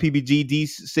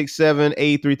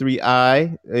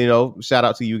 PBGD67A33I. Shout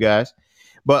out to you guys.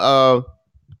 But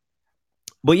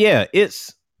yeah,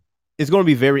 it's going to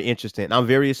be very interesting. I'm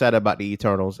very excited about the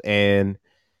Eternals, and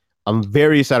I'm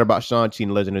very excited about Shang-Chi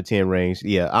and Legend of Ten Rings.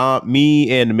 Yeah,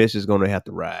 me and the missus is going to have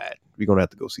to ride. We're going to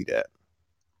have to go see that.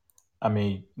 I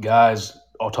mean, guys,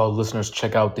 all to all the listeners,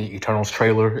 check out the Eternals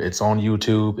trailer. It's on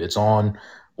YouTube. It's on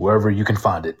wherever you can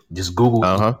find it. Just Google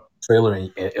trailer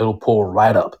and it'll pull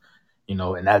right up.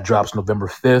 And that drops November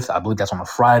 5th. I believe that's on a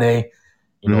Friday.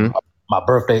 My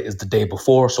birthday is the day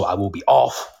before, so I will be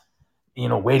off,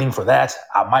 waiting for that.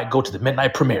 I might go to the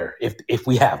midnight premiere if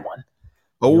we have one.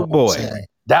 Oh, boy.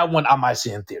 That one I might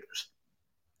see in theaters.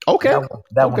 Okay.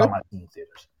 That one I might see in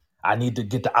theaters. I need to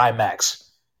get the IMAX,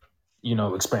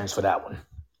 experience for that one.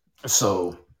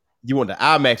 So you want the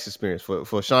IMAX experience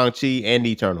for Shang-Chi and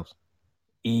the Eternals?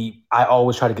 I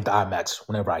always try to get the IMAX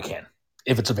whenever I can,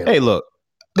 if it's available. Hey, look.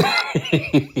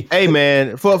 Hey,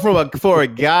 man, for a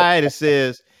guy that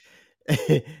says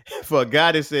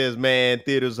man,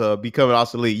 theaters are becoming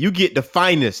obsolete, you get the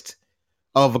finest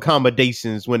of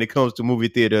accommodations when it comes to movie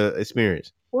theater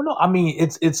experience. Well, no, I mean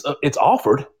it's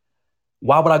offered.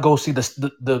 Why would I go see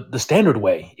the standard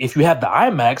way? If you have the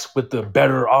IMAX with the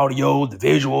better audio, the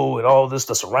visual, and all this,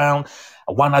 the surround,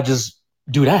 why not just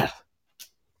do that?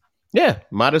 Yeah,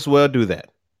 might as well do that.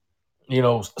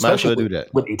 Especially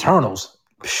with Eternals.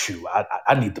 Shoot,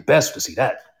 I need the best to see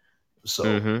that.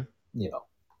 So,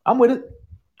 I'm with it.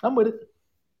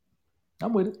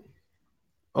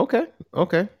 Okay.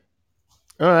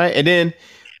 All right. And then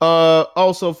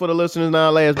also for the listeners now,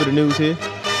 last bit of news here.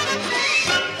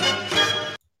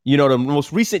 The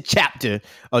most recent chapter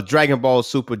of Dragon Ball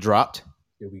Super dropped.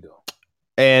 Here we go.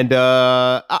 And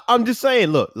I'm just saying,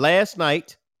 look, last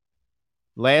night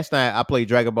I played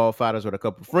Dragon Ball Fighters with a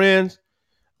couple of friends.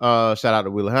 Shout out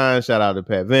to Wheeler Hines, shout out to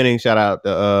Pat Venning, shout out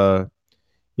to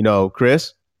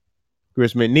Chris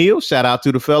McNeil, shout out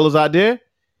to the fellas out there.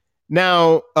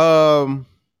 Now,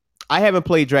 I haven't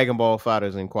played Dragon Ball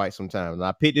Fighters in quite some time. And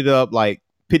I picked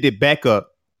it back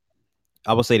up,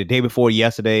 I would say the day before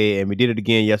yesterday, and we did it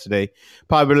again yesterday.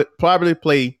 Probably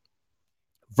play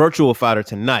Virtual Fighter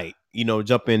tonight,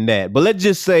 jump in that. But let's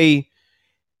just say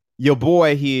your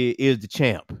boy here is the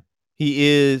champ.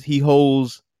 He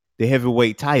holds the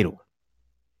heavyweight title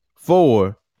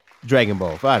for Dragon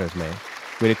Ball Fighters, man.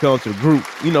 When it comes to the group,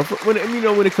 when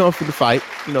it comes to the fight,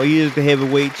 he is the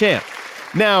heavyweight champ.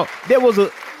 Now, there was a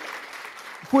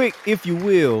quick, if you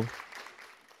will,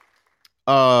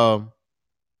 there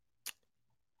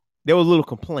was a little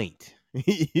complaint.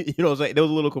 You know what I'm saying? There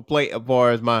was a little complaint as far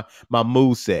as my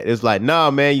move set. It's like, nah,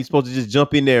 man, you're supposed to just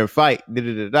jump in there and fight.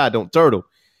 Don't turtle.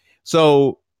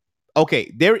 So,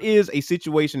 okay, there is a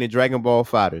situation in Dragon Ball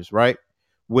Fighters, right?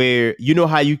 Where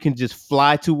how you can just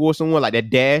fly towards someone like that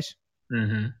dash?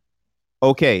 Mm-hmm.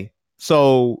 Okay,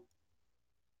 so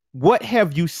what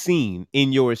have you seen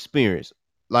in your experience?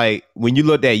 Like when you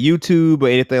looked at YouTube or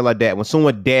anything like that, when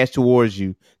someone dashed towards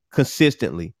you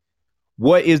consistently,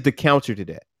 what is the counter to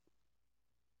that?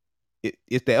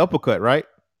 It's the uppercut, right?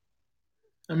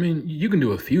 I mean, you can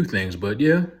do a few things, but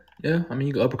yeah. I mean,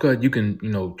 you can uppercut. You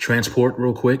can, transport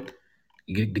real quick,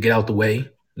 to get out the way.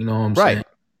 You know what I'm saying?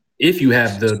 If you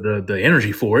have the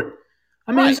energy for it.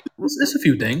 I mean, it's a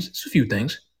few things. It's a few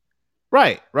things.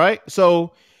 Right.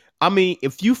 So, I mean,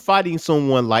 if you fighting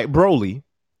someone like Broly,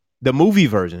 the movie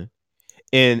version,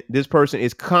 and this person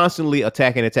is constantly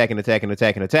attacking, and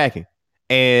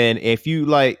if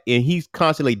you and he's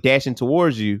constantly dashing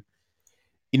towards you,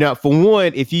 You know, for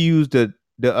one, if you use the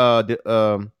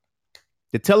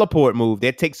teleport move,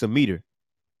 that takes a meter,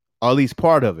 or at least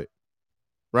part of it,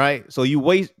 right? So you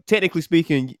waste, technically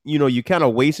speaking, you know, you kind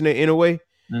of wasting it in a way.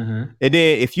 Mm-hmm. And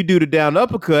then if you do the down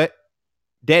uppercut,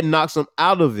 that knocks them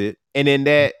out of it, and then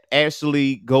that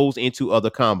actually goes into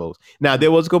other combos. Now there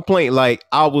was a complaint like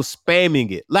I was spamming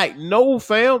it. Like, no,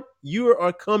 fam, you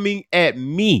are coming at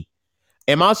me.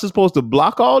 Am I supposed to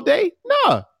block all day?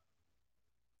 Nah.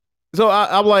 So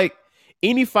I'm like,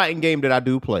 any fighting game that I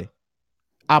do play,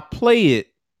 I play it,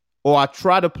 or I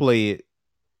try to play it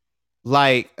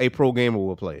like a pro gamer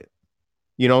will play it.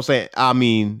 You know what I'm saying? I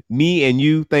mean, me and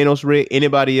you, Thanos Red,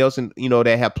 anybody else, and you know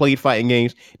that have played fighting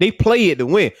games, they play it to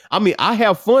win. I mean, I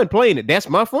have fun playing it. That's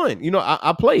my fun. You know,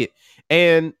 I play it,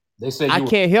 and They said I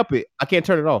can't help it. I can't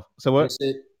turn it off. So what?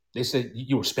 They said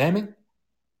you were spamming.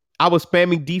 I was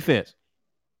spamming defense.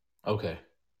 Okay.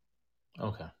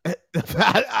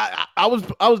 I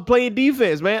was playing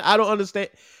defense, man. I don't understand.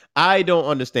 I don't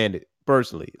understand it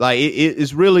personally. Like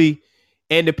it's really,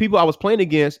 and the people I was playing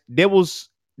against, they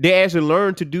actually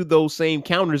learned to do those same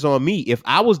counters on me if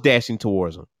I was dashing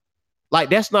towards them.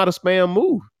 Like, that's not a spam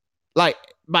move. Like,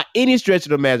 by any stretch of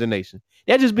the imagination.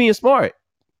 That's just being smart.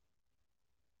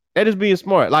 That is being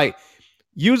smart. Like,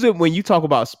 usually when you talk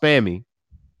about spamming,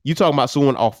 you talking about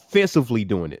someone offensively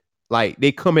doing it. Like,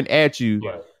 they coming at you,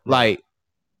 Right. like,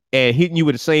 and hitting you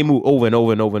with the same move over and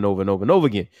over and over and over and over and over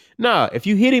again. Nah, if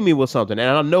you hitting me with something, and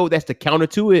I know that's the counter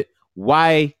to it,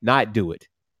 why not do it?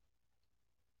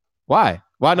 Why?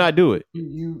 Why not do it?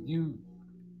 You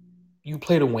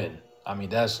play to win. I mean,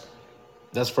 that's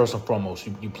first and foremost.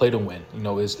 You play to win. You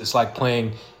know, it's like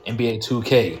playing NBA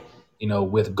 2K. You know,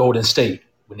 with Golden State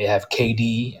when they have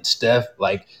KD and Steph.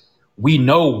 Like, we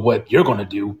know what you're gonna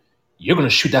do. You're gonna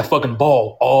shoot that fucking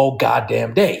ball all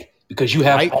goddamn day because you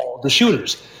have all the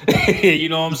shooters. You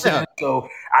know what I'm saying? Yeah. So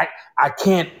I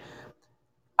can't.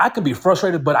 I can be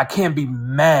frustrated, but I can't be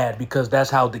mad because that's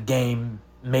how the game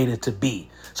made it to be.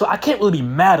 So I can't really be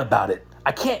mad about it.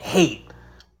 I can't hate.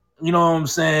 You know what I'm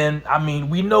saying? I mean,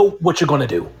 we know what you're going to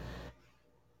do.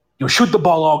 You'll shoot the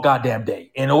ball all goddamn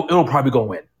day, and it'll probably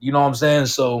go in. You know what I'm saying?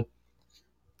 So,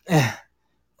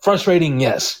 frustrating,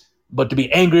 yes. But to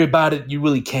be angry about it, you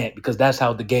really can't because that's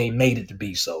how the game made it to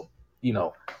be. So, you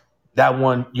know, that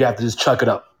one, you have to just chuck it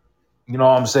up. You know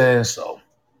what I'm saying? So,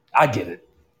 I get it.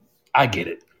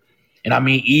 And I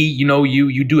mean, E, you know,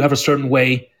 you do have a certain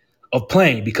way of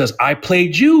playing because I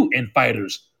played you in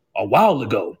fighters a while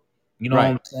ago. You know what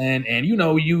I'm saying? And you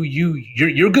know,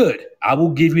 you're good. I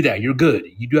will give you that. You're good.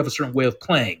 You do have a certain way of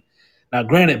playing. Now,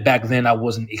 granted, back then I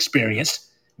wasn't experienced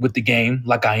with the game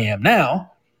like I am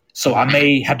now. So I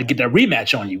may have to get that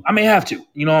rematch on you. I may have to.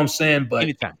 You know what I'm saying? But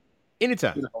anytime.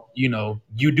 You know,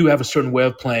 you do have a certain way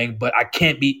of playing, but I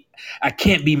can't be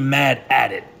mad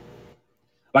at it.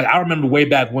 Like, I remember way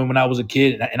back when I was a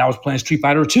kid and I was playing Street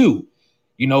Fighter 2.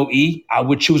 You know, E, I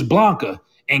would choose Blanca.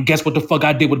 And guess what the fuck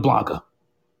I did with Blanca?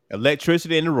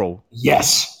 Electricity in the roll.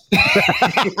 Yes.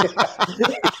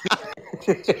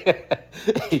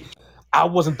 I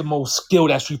wasn't the most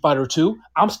skilled at Street Fighter 2.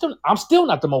 I'm still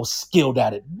not the most skilled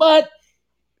at it, but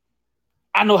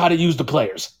I know how to use the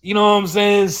players. You know what I'm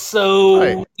saying?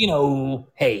 So, You know,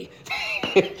 hey,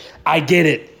 I get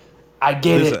it.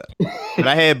 Listen, when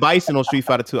I had Bison on Street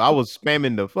Fighter 2, I was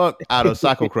spamming the fuck out of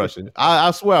Psycho Crusher. I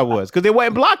swear I was, because they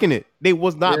weren't blocking it. They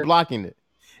was not blocking it.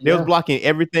 They was blocking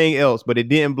everything else, but it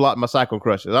didn't block my Psycho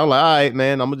Crushers. I'm like, all right,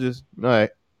 man, I'm gonna just all right.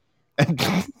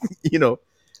 You know,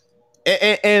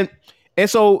 and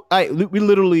so we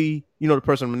literally, you know, the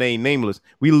person named Nameless,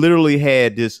 we literally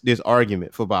had this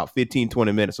argument for about 15,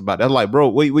 20 minutes about that. Like, bro,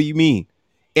 what you mean?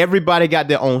 Everybody got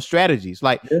their own strategies.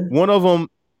 Like, one of them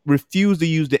refused to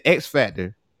use the X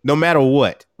Factor no matter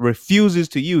what, refuses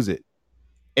to use it.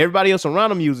 Everybody else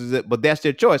around him uses it, but that's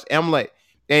their choice. And I'm like,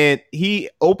 and he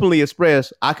openly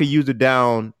expressed, I could use it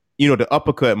down, you know, the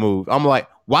uppercut move. I'm like,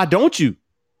 why don't you?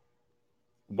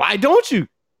 Why don't you?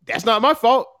 That's not my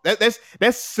fault.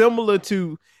 That's similar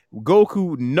to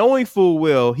Goku knowing full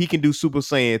well he can do Super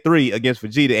Saiyan 3 against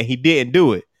Vegeta, and he didn't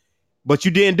do it. But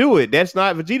you didn't do it. That's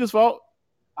not Vegeta's fault.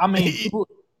 I mean,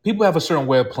 people have a certain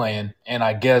way of playing, and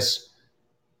I guess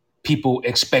people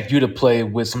expect you to play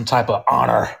with some type of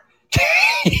honor.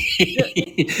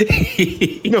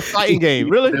 You know, fighting game,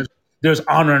 really? There's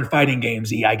honor in fighting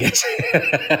games, I guess.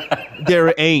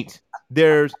 There ain't.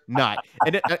 There's not.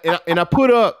 And I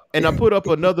put up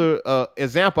another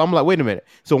example. I'm like, wait a minute.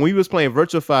 So when we was playing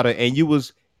Virtua Fighter and you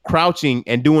was crouching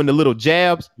and doing the little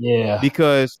jabs,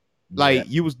 because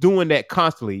you was doing that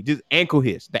constantly, just ankle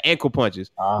hits, the ankle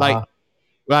punches.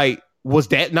 Like was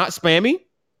that not spammy?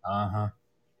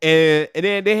 And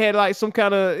then they had like some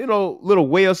kind of little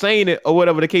way of saying it or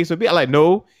whatever the case would be. I'm like,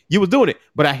 no, you was doing it,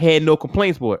 but I had no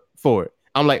complaints for it.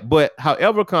 I'm like, but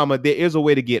however, there is a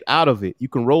way to get out of it. You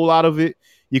can roll out of it.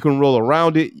 You can roll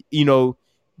around it. You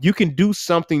can do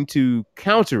something to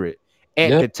counter it.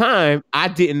 At the time, I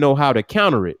didn't know how to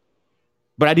counter it,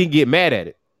 but I didn't get mad at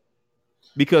it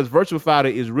because Virtua Fighter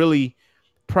is really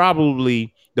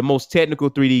probably the most technical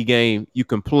 3D game you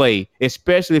can play,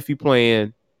 especially if you're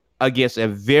playing against a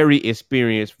very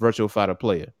experienced Virtua Fighter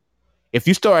player. If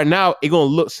you starting out, it's gonna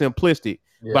look simplistic,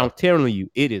 but I'm telling you,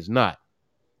 it is not.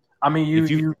 I mean,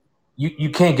 you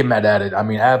can't get mad at it. I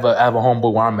mean, I have a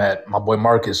homeboy where I'm at, my boy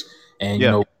Marcus,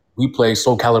 and we play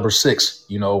Soul Calibur 6,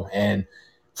 and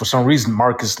for some reason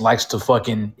Marcus likes to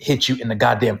fucking hit you in the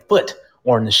goddamn foot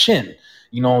or in the shin.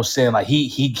 You know what I'm saying? Like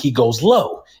he goes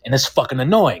low, and it's fucking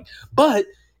annoying. But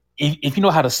if you know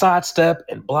how to sidestep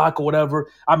and block or whatever,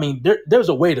 I mean, there's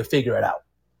a way to figure it out.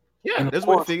 Yeah, there's a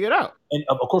way to figure it out. And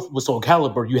of course, with Soul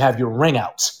Calibur, you have your ring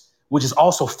outs, which is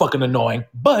also fucking annoying.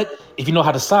 But if you know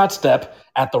how to sidestep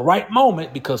at the right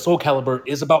moment, because Soul Calibur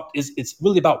it's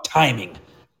really about timing.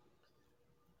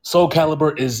 Soul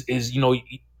Calibur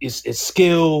is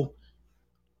skill,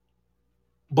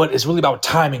 but it's really about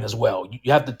timing as well.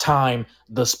 You have to time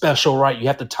the special right. You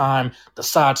have to time the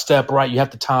sidestep right. You have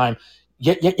to time.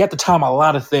 You have to time a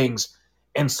lot of things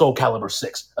in Soul Calibur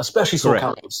 6, especially Soul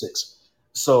Calibur 6.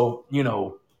 So,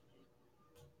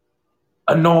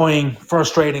 annoying,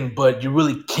 frustrating, but you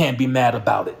really can't be mad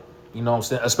about it. You know what I'm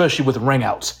saying? Especially with ring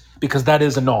outs, because that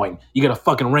is annoying. You get a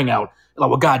fucking ring out, like,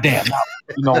 well, goddamn,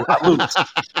 I lose.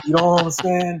 You know what I'm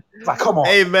saying? It's like, come on.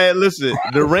 Hey, man, listen,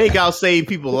 the ring out save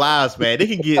people's lives, man. They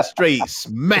can get straight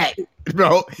smacked,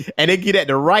 bro, and they get at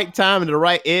the right time and the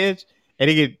right edge, and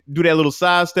they can do that little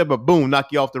sidestep, but boom, knock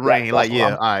you off the ring. Like,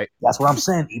 all right. That's what I'm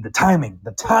saying. The timing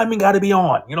got to be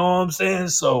on. You know what I'm saying?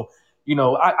 So,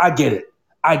 I get it.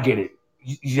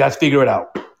 You got to figure it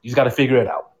out. You just got to figure it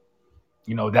out.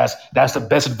 That's the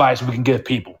best advice we can give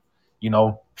people.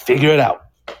 Figure it out.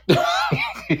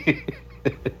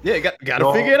 Yeah, got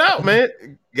to figure it out, man.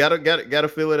 Got to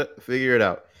figure it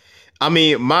out. I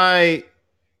mean, my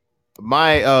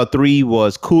 3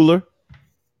 was Cooler.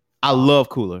 I love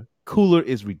Cooler. Cooler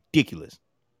is ridiculous.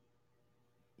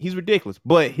 He's ridiculous,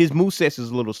 but his moveset is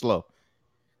a little slow.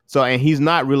 So, and he's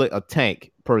not really a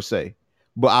tank per se,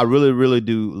 but I really, really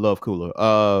do love Cooler.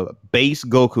 Base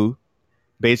Goku.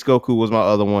 Base Goku was my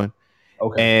other one.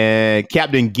 Okay. And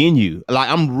Captain Ginyu. Like,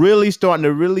 I'm really starting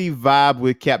to really vibe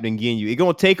with Captain Ginyu. It's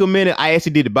going to take a minute. I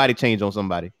actually did the body change on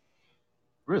somebody.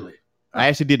 Really? I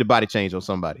actually did the body change on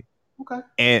somebody.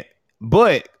 Okay.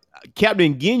 But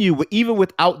Captain Ginyu, even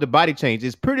without the body change,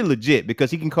 is pretty legit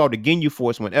because he can call the Ginyu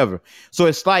Force whenever. So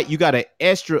it's like you got an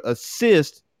extra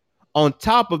assist on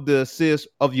top of the assist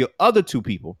of your other 2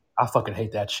 people. I fucking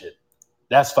hate that shit.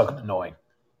 That's fucking annoying.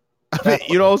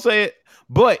 You know what I'm saying?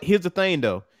 But here's the thing,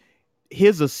 though.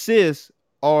 His assists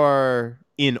are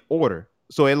in order.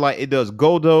 So it does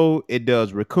Goldo, it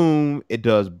does Raccoon, it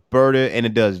does Berta, and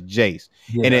it does Jace.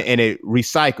 Yeah. And it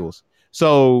recycles.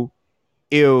 So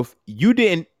if you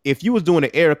was doing an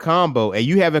air combo and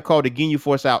you haven't called the Ginyu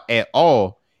Force out at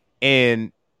all,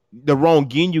 and the wrong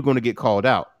Ginyu going to get called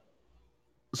out.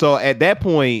 So at that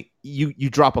point, you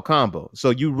drop a combo. So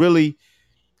you really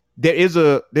there is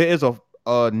a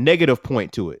negative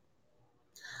point to it.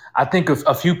 I think of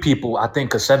a few people. I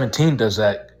think 17 does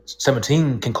that.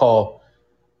 17 can call.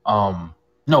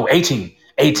 18.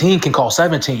 18 can call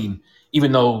 17,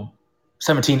 even though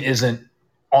 17 isn't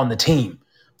on the team.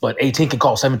 But 18 can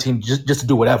call 17 just to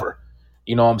do whatever.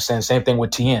 You know what I'm saying? Same thing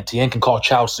with Tien. Tien can call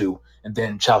Chaozu, and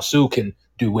then Chaozu can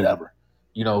do whatever.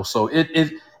 So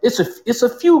it's a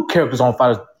few characters on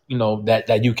Fighters,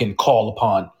 that you can call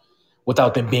upon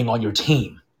without them being on your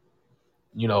team.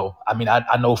 I mean,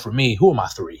 I know for me, who are my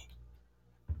 3?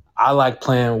 I like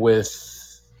playing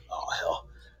with,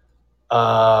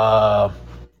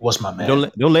 what's my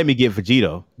man? Don't let me get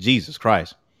Vegeta. Jesus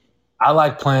Christ. I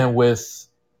like playing with,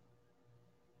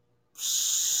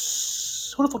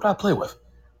 who the fuck do I play with?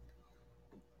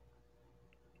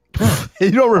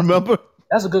 You don't remember?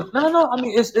 That's a good, no. I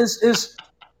mean, it's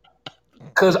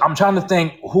because I'm trying to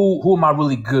think who am I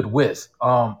really good with?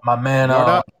 My man,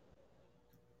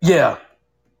 yeah.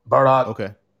 Bardock.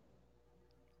 Okay.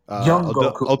 Young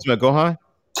Goku. Ultimate Gohan?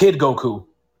 Kid Goku.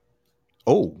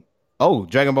 Oh,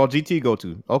 Dragon Ball GT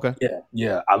Goku. Okay.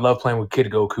 Yeah. I love playing with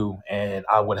Kid Goku, and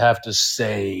I would have to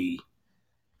say,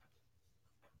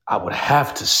 that's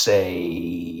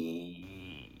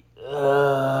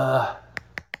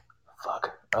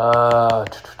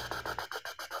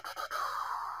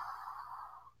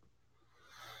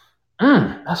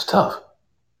tough.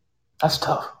 That's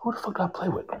tough. Who the fuck do I play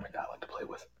with? Oh my god, I like to play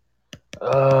with.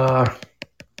 Uh,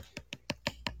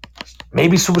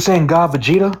 Maybe Super Saiyan God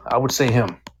Vegeta. I would say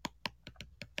him.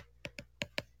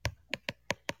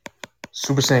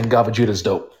 Super Saiyan God Vegeta's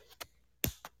dope.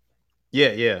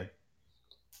 Yeah, yeah.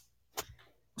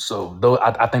 So though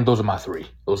I think those are my three.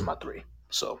 Those are my three.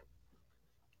 So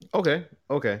Okay,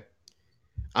 okay.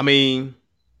 I mean,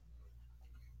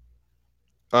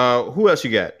 who else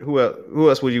you got? Who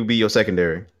else would you be your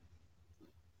secondary?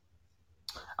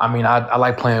 I mean, I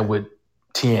like playing with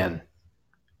Tien.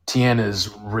 Tien is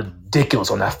ridiculous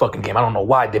on that fucking game. I don't know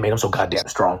why they made him so goddamn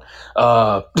strong.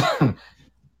 Uh,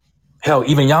 hell,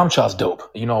 even Yamcha's dope.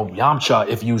 You know, Yamcha,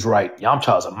 if used right,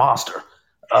 Yamcha is a monster.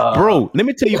 Bro, let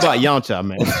me tell you about Yamcha,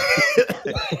 man.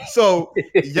 So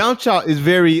Yamcha is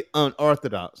very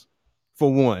unorthodox.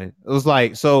 For one, it was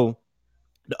like so.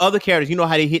 The other characters, you know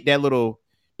how they hit that little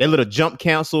jump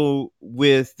cancel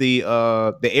with the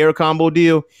air combo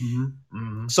deal.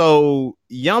 So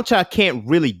Yamcha can't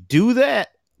really do that.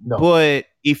 No. But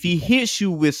if he hits you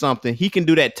with something, he can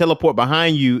do that teleport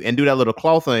behind you and do that little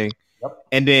claw thing. Yep.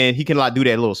 And then he can like do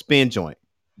that little spin joint.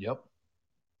 Yep.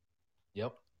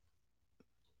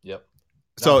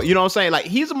 So you know what I'm saying? Like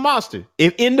he's a monster.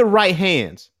 If in the right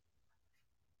hands.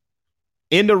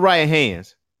 In the right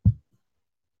hands.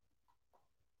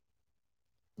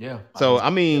 Yeah. So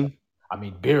I mean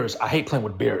Beerus. I hate playing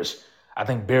with Beerus. I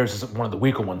think Beerus is one of the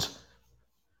weaker ones.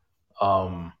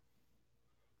 Goku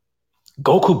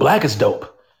Black is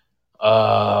dope.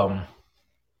 Goku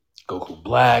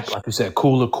Black, like you said,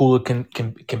 Cooler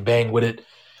can bang with it.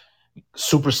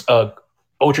 Super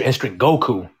Ultra Instinct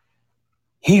Goku.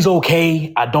 He's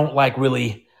okay. I don't like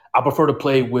really. I prefer to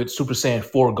play with Super Saiyan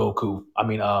 4 Goku. I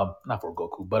mean, not 4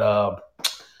 Goku, but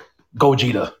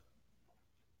Gogeta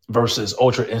versus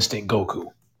Ultra Instinct Goku.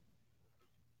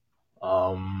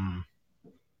 I mean,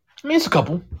 it's a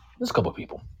couple. There's a couple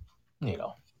people. You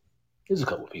know, there's a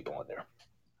couple people in there.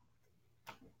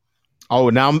 Oh,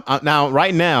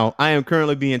 right now, I am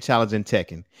currently being challenged in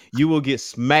Tekken. You will get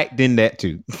smacked in that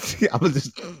too. I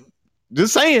was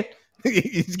just saying,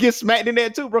 you get smacked in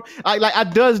that too, bro. I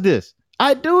do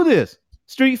this.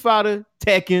 Street Fighter,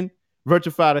 Tekken,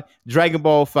 Virtua Fighter, Dragon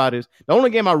Ball Fighters. The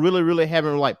only game I really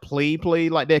haven't like played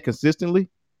like that consistently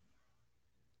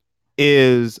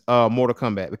is Mortal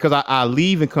Kombat because I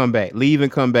leave and come back.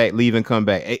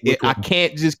 I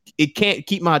can't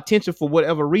keep my attention for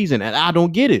whatever reason, and I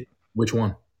don't get it. Which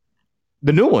one?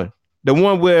 The new one. The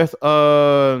one with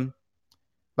like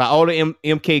all the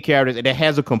MK characters and it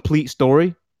has a complete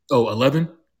story. Oh, 11?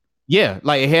 Yeah,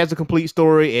 like it has a complete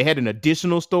story. It had an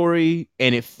additional story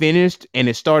and it finished and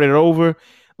it started over.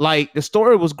 Like the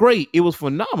story was great. It was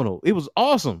phenomenal. It was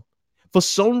awesome. For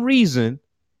some reason,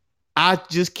 I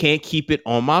just can't keep it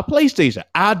on my PlayStation.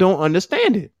 I don't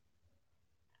understand it.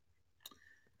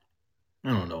 I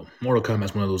don't know. Mortal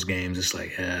Kombat's one of those games. It's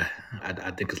like,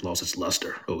 I think it's lost its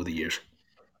luster over the years.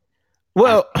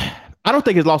 Well, I don't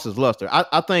think it's lost its luster.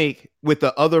 I think with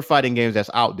the other fighting games that's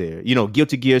out there, you know,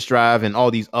 Guilty Gear Strive and all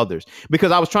these others,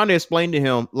 because I was trying to explain to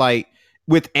him, like,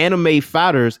 with anime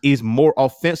fighters is more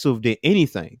offensive than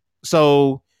anything.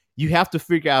 So you have to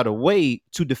figure out a way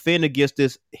to defend against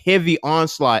this heavy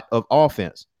onslaught of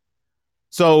offense.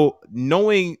 So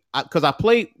knowing, because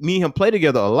me and him play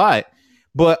together a lot,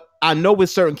 but I know with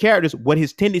certain characters what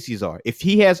his tendencies are. If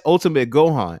he has Ultimate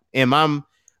Gohan and I'm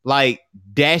like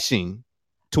dashing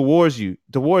towards him,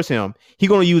 he's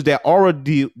gonna use that aura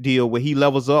deal where he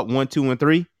levels up 1, 2, and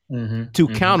 3 to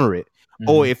counter it.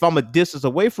 Or if I'm a distance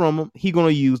away from him, he's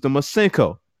gonna use the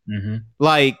Masenko.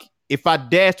 Like if I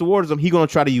dash towards him, he's gonna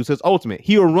try to use his ultimate.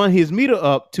 He'll run his meter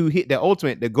up to hit that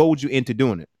ultimate that goads you into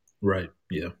doing it. Right.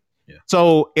 Yeah.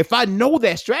 So if I know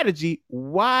that strategy,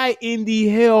 why in the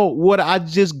hell would I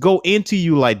just go into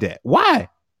you like that? Why?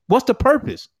 What's the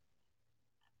purpose?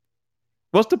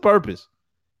 Like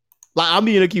I'm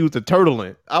being accused of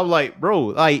turtling. I'm like, bro,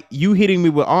 like you hitting me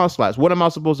with onslaughts. What am I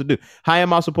supposed to do? How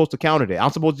am I supposed to counter that?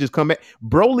 I'm supposed to just come back.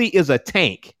 Broly is a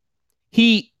tank.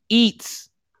 He eats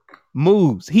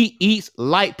moves. He eats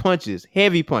light punches,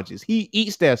 heavy punches. He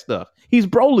eats that stuff. He's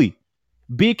Broly.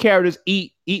 Big characters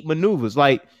eat maneuvers.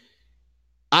 Like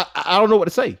I don't know what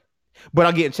to say, but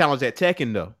I'm getting challenged at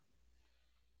Tekken though.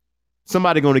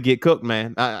 Somebody gonna get cooked,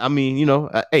 man. I mean, you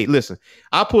know, hey, listen,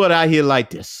 I pull it out here like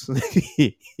this,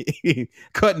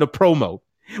 cutting the promo.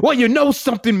 Well, you know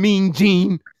something, Mean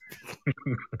Gene.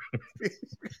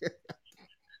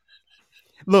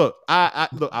 Look,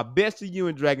 I bet to you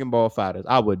in Dragon Ball Fighters,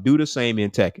 I would do the same in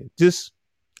Tekken.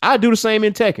 I do the same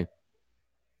in Tekken.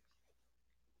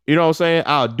 You know what I'm saying?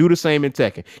 I'll do the same in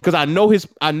Tekken because I know his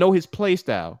play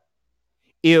style.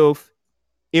 If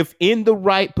if in the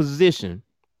right position,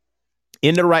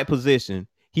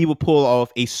 he would pull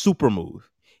off a super move.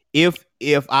 If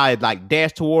I like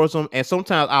dash towards him, and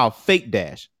sometimes I'll fake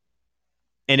dash,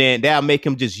 and then that'll make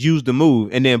him just use the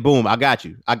move, and then boom, I got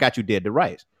you dead to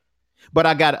rights. But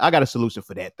I got a solution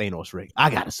for that, Thanos Rick. I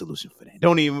got a solution for that.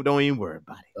 Don't even worry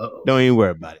about it. Uh-oh. Don't even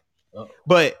worry about it. Uh-oh.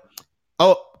 But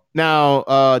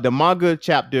now the manga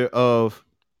chapter of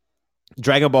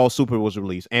Dragon Ball Super was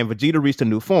released, and Vegeta reached a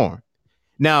new form.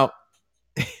 Now,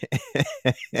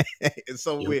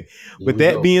 so with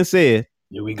that being said,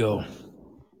 here we go.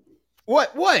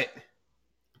 What?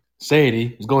 Say it,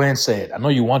 E. Just go ahead and say it. I know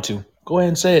you want to. Go ahead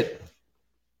and say it. Okay.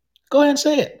 Go ahead and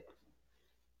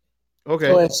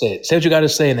say it. Say what you got to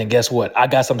say, and then guess what? I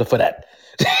got something for that.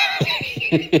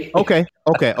 Okay.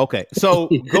 So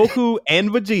Goku and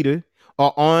Vegeta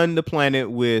are on the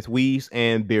planet with Whis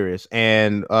and Beerus,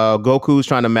 and Goku's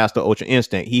trying to master Ultra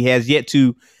Instinct. He has yet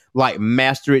to like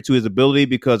master it to his ability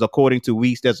because according to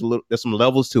Whis, there's some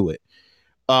levels to it.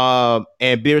 And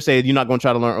Beerus said, "You're not going to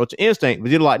try to learn Ultra Instinct."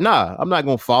 Vegeta like, "Nah, I'm not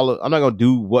going to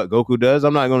do what Goku does.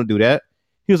 I'm not going to do that."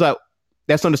 He was like,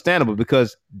 "That's understandable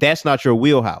because that's not your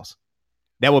wheelhouse."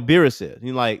 That's what Beerus says.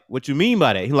 He's like, "What you mean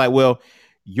by that?" He's like, "Well,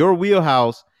 your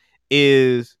wheelhouse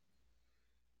is,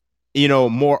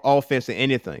 more offense than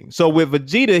anything." So with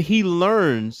Vegeta, he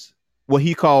learns what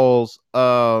he calls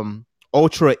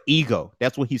Ultra Ego.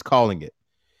 That's what he's calling it.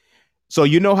 So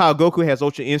you know how Goku has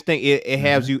Ultra Instinct? It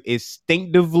has you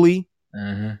instinctively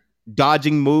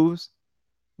dodging moves,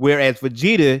 whereas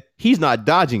Vegeta, he's not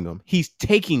dodging them. He's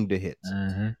taking the hits.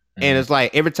 And it's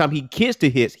like every time he gets the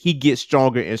hits, he gets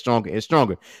stronger and stronger and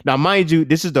stronger. Now, mind you,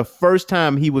 this is the first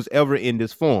time he was ever in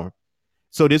this form.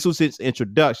 So this was his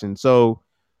introduction. So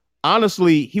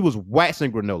honestly, he was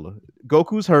waxing Granola.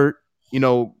 Goku's hurt.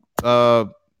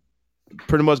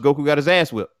 Pretty much Goku got his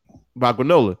ass whipped by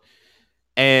Granola.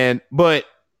 But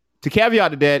to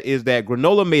caveat to that is that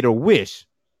Granola made a wish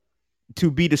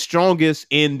to be the strongest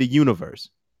in the universe.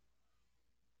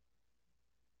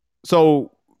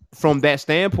 So from that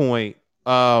standpoint,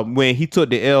 when he took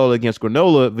the L against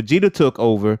Granola, Vegeta took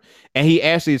over, and he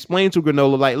actually explained to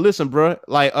Granola, like, "Listen, bro,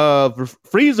 like,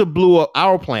 Frieza blew up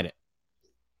our planet,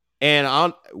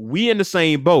 and we in the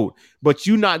same boat, but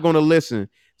you not gonna listen.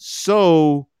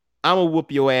 So I'm gonna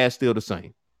whoop your ass still the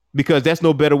same, because that's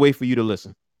no better way for you to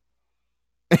listen."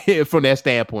 From that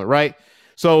standpoint, right?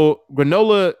 So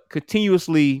Granola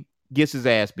continuously gets his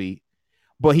ass beat,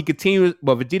 but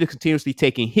Vegeta continuously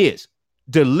taking hits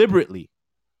deliberately.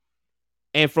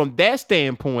 And from that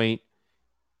standpoint,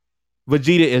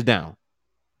 Vegeta is down.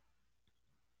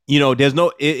 There's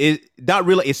it not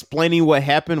really explaining what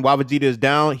happened, why Vegeta is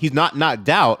down. He's not knocked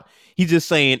out. He's just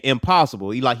saying impossible.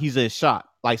 He's in shock.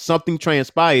 Like something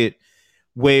transpired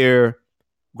where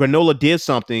Granola did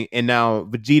something, and now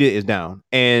Vegeta is down.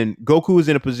 And Goku is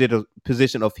in a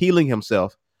position of healing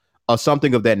himself or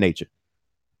something of that nature.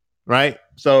 Right?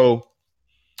 So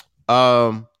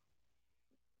I'm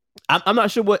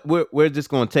not sure where this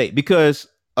going to take, because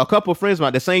a couple of friends of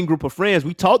mine, the same group of friends,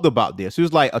 we talked about this. It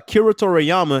was like Akira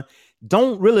Toriyama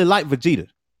don't really like Vegeta.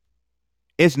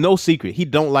 It's no secret. He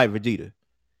don't like Vegeta.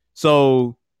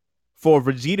 So for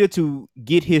Vegeta to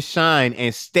get his shine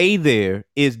and stay there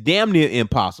is damn near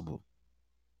impossible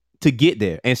to get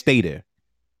there and stay there.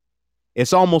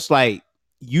 It's almost like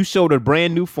you showed a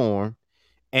brand new form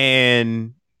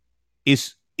and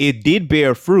it did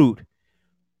bear fruit,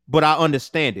 but I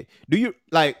understand it. Do you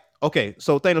okay,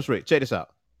 so Thanos Rick, check this out.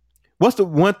 What's the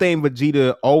one thing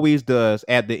Vegeta always does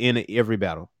at the end of every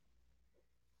battle?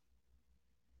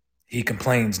 He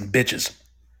complains and bitches.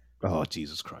 Oh,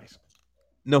 Jesus Christ.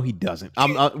 No, he doesn't.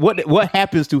 What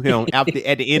happens to him at the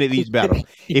end of each battle?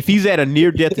 If he's at a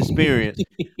near-death experience,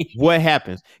 what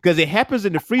happens? Because it happens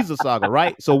in the Frieza saga,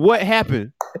 right? So what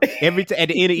happened at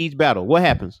the end of each battle? What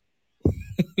happens?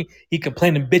 He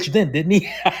complained and bitched then, didn't he?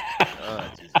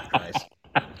 Oh, Jesus Christ.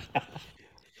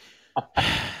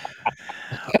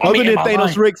 Other than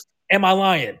Thanos Rick's, am I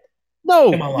lying?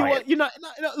 No, you're not.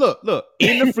 Look.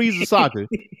 In the Frieza saga,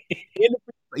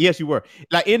 yes, you were.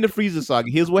 Like in the Frieza saga,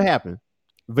 here's what happened.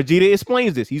 Vegeta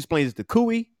explains this. He explains it to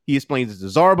Kui. He explains it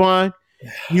to Zarbon.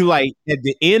 You like at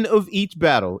the end of each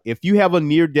battle, if you have a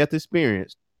near-death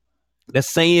experience, the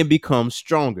Saiyan becomes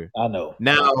stronger. I know.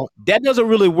 Now that doesn't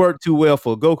really work too well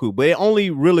for Goku, but it only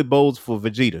really bodes for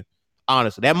Vegeta.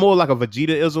 Honestly, that more like a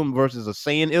Vegeta-ism versus a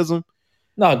Saiyan-ism.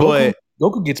 No,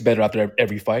 Goku gets better after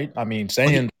every fight. I mean,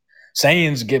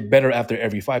 Saiyans get better after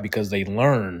every fight because they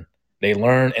learn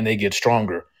and they get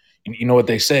stronger. You know what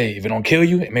they say? If it don't kill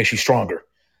you, it makes you stronger.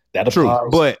 That applies.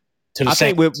 True, to the I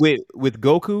same. think with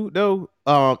Goku though,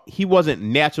 he wasn't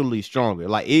naturally stronger.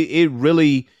 Like it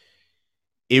really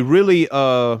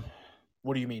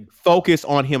What do you mean? focused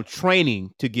on him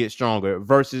training to get stronger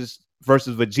versus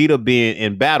Vegeta being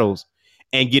in battles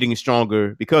and getting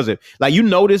stronger because of like What's the,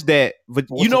 notice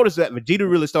that Vegeta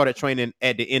really started training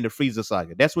at the end of Frieza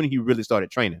Saga. That's when he really started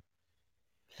training.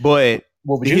 But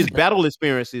well, his battle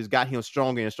experiences got him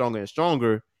stronger and stronger and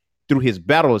stronger through his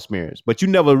battle experience. But you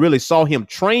never really saw him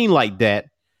train like that.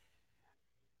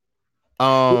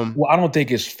 well, I don't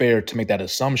think it's fair to make that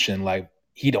assumption. Like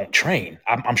he don't train.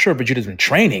 I'm sure Vegeta's been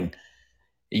training.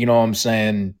 You know what I'm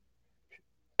saying?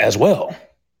 As well.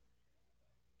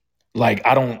 Like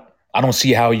I don't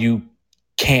see how you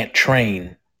can't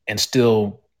train and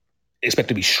still expect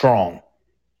to be strong.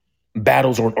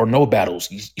 Battles or no battles,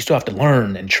 you still have to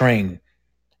learn and train.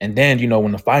 And then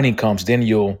when the fighting comes, then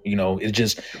it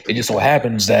just so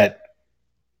happens that,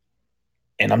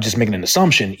 and I'm just making an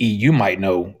assumption. You might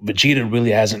know Vegeta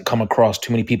really hasn't come across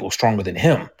too many people stronger than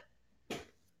him,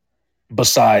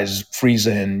 besides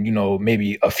Frieza and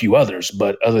maybe a few others.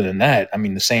 But other than that, I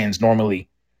mean, the Saiyans normally,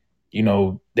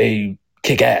 they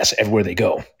kick ass everywhere they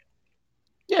go.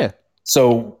 Yeah.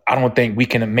 So I don't think we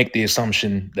can make the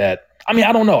assumption that. I mean,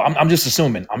 I don't know. I'm just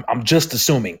assuming. I'm just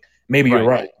assuming. Maybe you're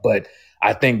right, but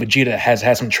I think Vegeta has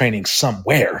had some training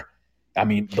somewhere. I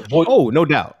mean, the boy. Oh, no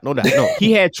doubt. No,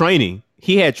 he had training.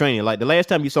 Like the last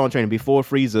time you saw him training before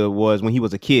Frieza was when he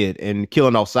was a kid and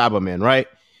killing off Cybermen, right?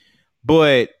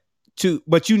 But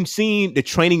you've seen the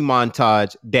training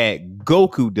montage that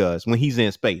Goku does when he's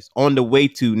in space on the way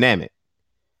to Namek,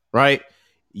 right?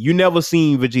 You never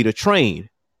seen Vegeta train.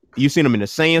 You seen him in the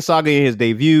Saiyan Saga in his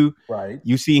debut. Right.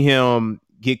 You see him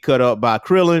get cut up by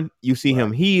Krillin. You see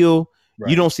him heal. Right.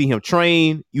 You don't see him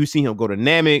train. You see him go to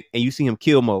Namek, and you see him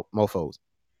kill mofos.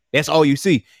 That's all you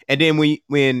see. And then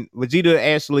when Vegeta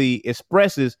actually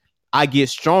expresses, "I get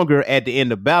stronger at the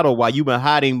end of battle," while you've been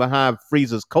hiding behind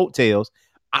Frieza's coattails,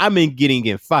 I've been getting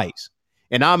in fights,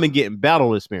 and I've been getting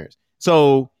battle experience.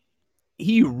 So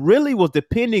he really was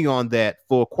depending on that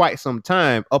for quite some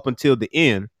time up until the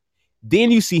end.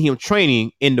 Then you see him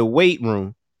training in the weight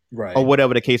room, right, or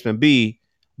whatever the case may be,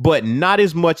 but not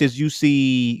as much as you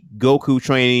see Goku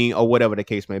training or whatever the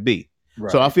case may be.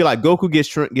 Right. So I feel like Goku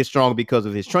gets strong because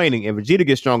of his training, and Vegeta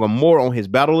gets stronger more on his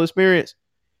battle experience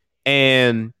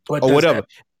or whatever.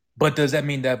 But does that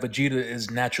mean that Vegeta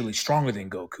is naturally stronger than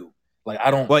Goku? Like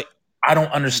I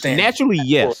don't understand. Naturally,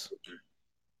 yes.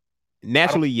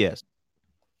 Naturally, yes.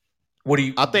 What do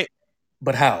you? I think.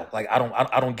 But how? Like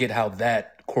I don't get how that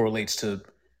correlates to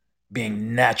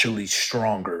being naturally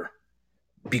stronger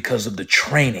because of the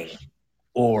training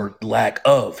or lack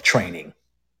of training.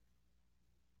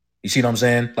 You see what I'm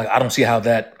saying? Like I don't see how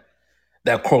that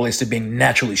correlates to being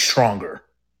naturally stronger.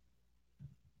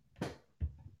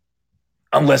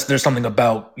 Unless there's something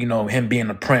about, him being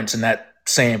a prince and that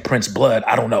saying prince blood,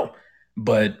 I don't know.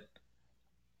 But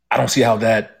I don't see how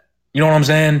that, you know what I'm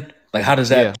saying? Like how does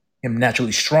that make him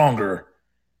naturally stronger?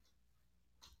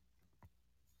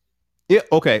 Yeah,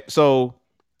 okay. So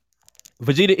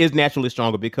Vegeta is naturally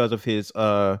stronger because of his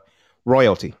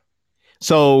royalty.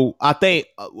 So I think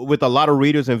with a lot of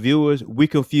readers and viewers, we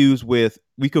confuse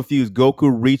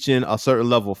Goku reaching a certain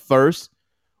level first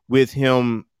with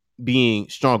him being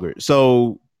stronger.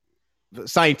 So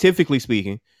scientifically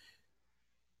speaking,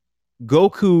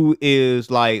 Goku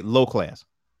is like low class.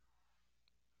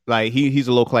 Like he's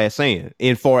a low class Saiyan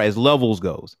in far as levels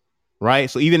goes, right?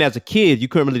 So even as a kid, you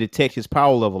couldn't really detect his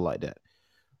power level like that.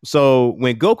 So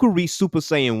when Goku reached Super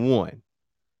Saiyan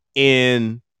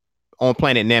 1 on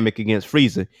planet Namek against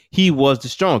Frieza, he was the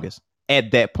strongest at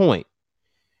that point.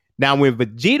 Now, when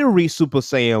Vegeta reached Super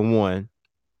Saiyan 1,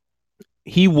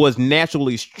 he was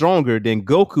naturally stronger than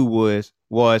Goku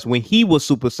was when he was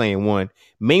Super Saiyan 1,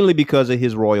 mainly because of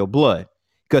his royal blood,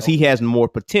 because he has more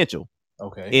potential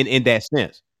in that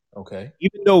sense. Okay.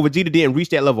 Even though Vegeta didn't reach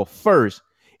that level first,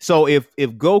 so if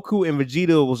Goku and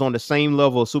Vegeta was on the same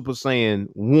level of Super Saiyan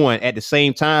 1 at the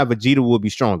same time, Vegeta would be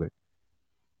stronger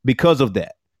because of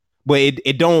that. But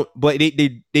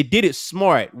they did it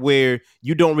smart where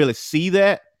you don't really see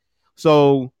that.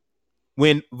 So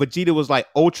when Vegeta was like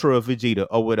Ultra Vegeta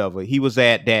or whatever, he was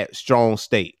at that strong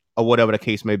state or whatever the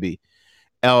case may be.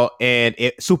 And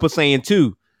Super Saiyan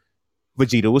 2,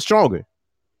 Vegeta was stronger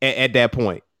at that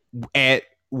point at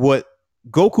what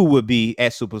Goku would be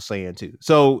at Super Saiyan 2.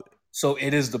 So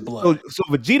it is the blood. So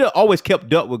Vegeta always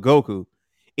kept up with Goku.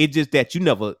 It's just that you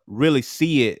never really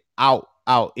see it out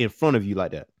in front of you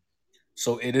like that.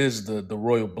 So it is the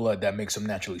royal blood that makes him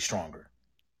naturally stronger.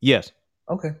 Yes.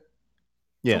 Okay.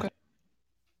 Yeah. Okay.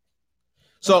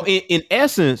 So in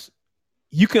essence,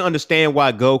 you can understand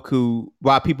why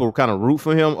people kind of root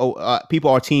for him.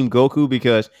 People are Team Goku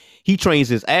because he trains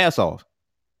his ass off.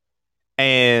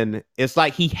 And it's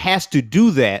like he has to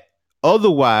do that.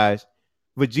 Otherwise,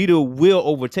 Vegeta will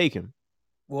overtake him.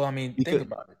 Well, I mean, think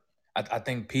about it. I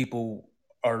think people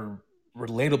are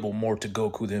relatable more to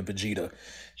Goku than Vegeta.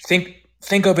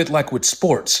 Think of it like with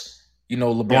sports.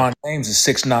 LeBron James is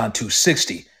 6'9",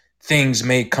 260. Things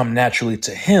may come naturally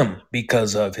to him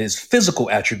because of his physical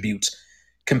attributes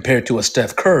compared to a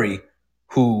Steph Curry,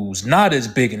 who's not as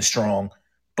big and strong,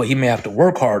 but he may have to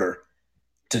work harder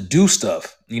to do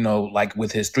stuff, like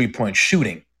with his 3-point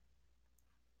shooting.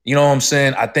 You know what I'm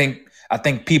saying? I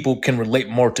think people can relate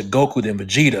more to Goku than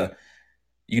Vegeta,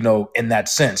 in that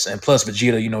sense. And plus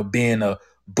Vegeta, being a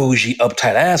bougie,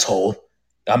 uptight asshole.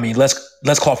 I mean,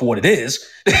 let's call for what it is.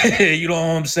 You know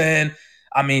what I'm saying?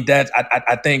 I mean,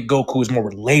 I think Goku is more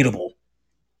relatable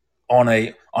on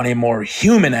a more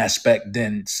human aspect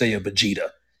than, say, a Vegeta,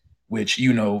 which,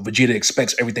 Vegeta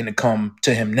expects everything to come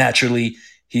to him naturally.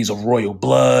 He's a royal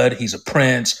blood. He's a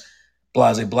prince,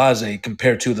 blase, blase,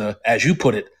 compared to the, as you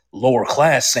put it, lower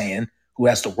class Saiyan who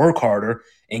has to work harder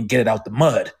and get it out the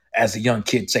mud, as the young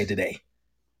kids say today.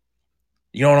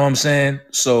 You know what I'm saying?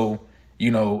 So,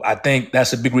 I think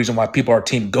that's a big reason why people are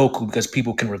Team Goku, because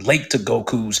people can relate to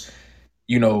Goku's,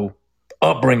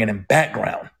 upbringing and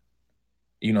background.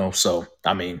 So,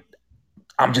 I mean,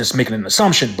 I'm just making an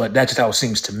assumption, but that's just how it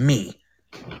seems to me.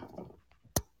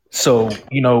 So,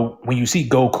 when you see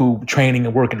Goku training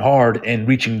and working hard and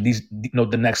reaching these,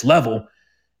 the next level,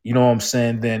 you know what I'm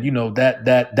saying? Then,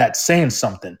 that's saying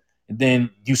something. And then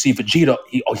you see Vegeta,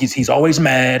 he's always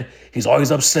mad. He's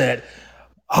always upset.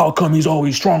 How come he's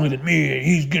always stronger than me? And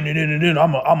he's getting it in.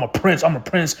 I'm a prince. I'm a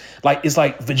prince. Like, it's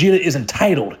like Vegeta is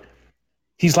entitled.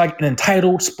 He's like an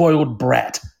entitled, spoiled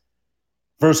brat.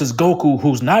 Versus Goku,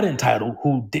 who's not entitled,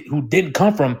 who didn't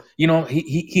come from,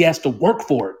 he has to work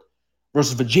for it.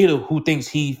 Versus Vegeta, who thinks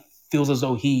he feels as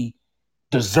though he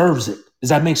deserves it. Does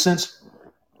that make sense?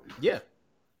 Yeah.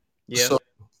 Yeah. So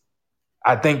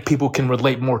I think people can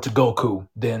relate more to Goku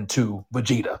than to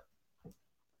Vegeta.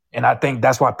 And I think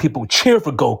that's why people cheer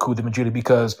for Goku than Vegeta,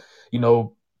 because,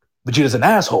 Vegeta's an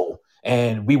asshole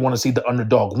and we want to see the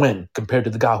underdog win compared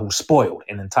to the guy who's spoiled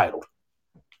and entitled.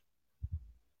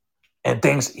 And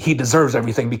thinks he deserves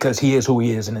everything because he is who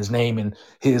he is in his name and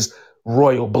his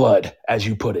royal blood, as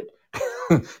you put it.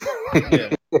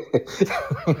 Yeah.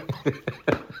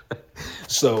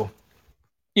 So,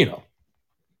 Yeah.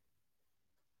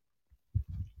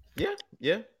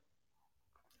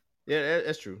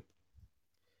 That's true.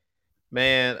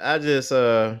 Man, I just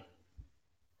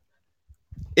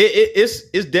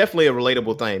it's definitely a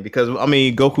relatable thing, because I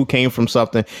mean, Goku came from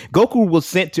something. Goku was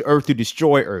sent to Earth to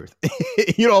destroy Earth.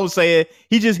 You know what I'm saying?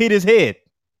 He just hit his head.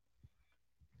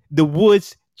 The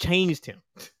woods changed him.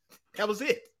 That was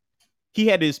it. He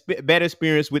had this bad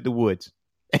experience with the woods.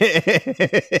 And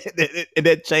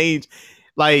that changed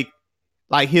like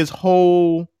his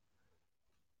whole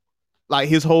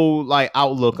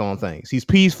outlook on things. He's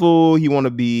peaceful. He want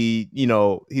to be,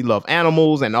 he love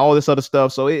animals and all this other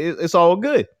stuff. So it's all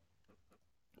good.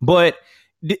 But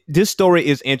this story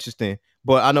is interesting.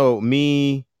 But I know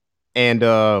me and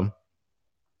a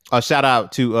shout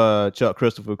out to Chuck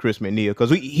Christopher, Chris McNeil,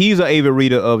 because he's an avid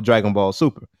reader of Dragon Ball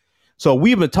Super. So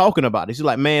we've been talking about this. He's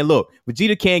like, man, look,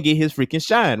 Vegeta can't get his freaking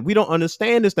shine. We don't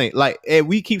understand this thing. Like, and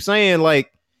we keep saying,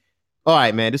 like, all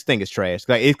right, man, this thing is trash.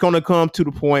 Like, it's gonna come to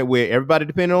the point where everybody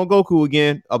depending on Goku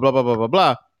again, blah blah blah blah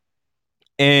blah.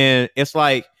 And it's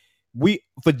like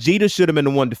Vegeta should have been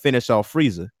the one to finish off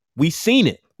Frieza. We seen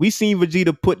it. We seen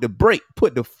Vegeta put the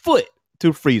foot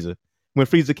to Frieza when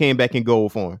Frieza came back in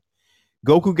gold form.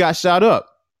 Goku got shot up,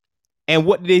 and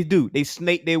what did they do? They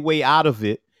snaked their way out of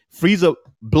it. Frieza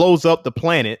blows up the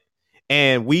planet,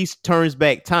 and Whis turns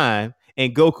back time,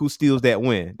 and Goku steals that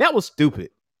win. That was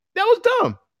stupid. That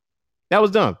was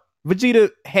dumb. Vegeta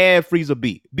had Frieza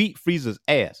beat Frieza's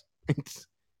ass.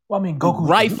 Well, I mean, Goku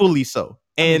rightfully so,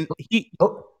 and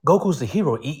Goku's the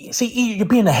hero. See, you're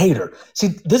being a hater. See,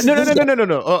 this no. This is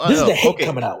the hate okay.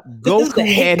 coming out.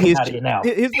 Goku had his now.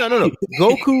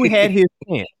 Goku had his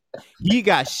chance. He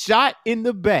got shot in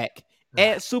the back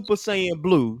at Super Saiyan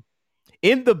Blue,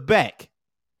 in the back,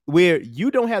 where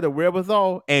you don't have the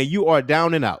wherewithal and you are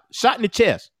down and out. Shot in the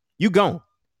chest. You gone.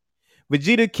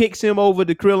 Vegeta kicks him over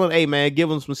to Krillin. Hey, man,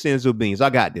 give him some senzu beans. I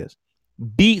got this.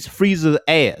 Beats Frieza's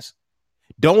ass.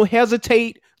 Don't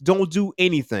hesitate. Don't do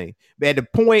anything. But at the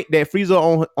point that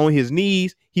Frieza on his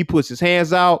knees, he puts his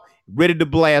hands out, ready to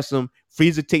blast him.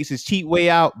 Frieza takes his cheat way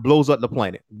out, blows up the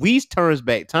planet. Whis turns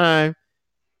back time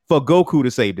for Goku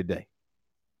to save the day.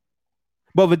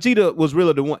 But Vegeta was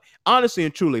really the one. Honestly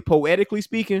and truly, poetically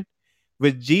speaking,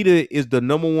 Vegeta is the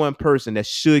number one person that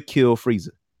should kill Frieza.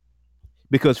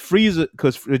 Because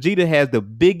Vegeta has the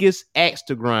biggest axe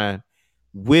to grind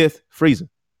with Frieza.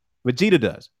 Vegeta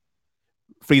does.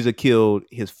 Frieza killed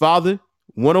his father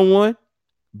one-on-one,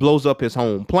 blows up his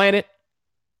home planet.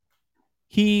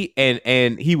 He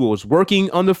was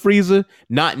working under Frieza,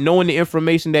 not knowing the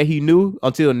information that he knew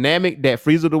until Namek, that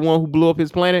Frieza the one who blew up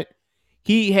his planet.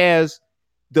 He has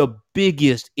the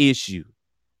biggest issue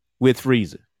with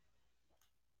Frieza.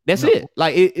 That's it.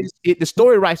 Like the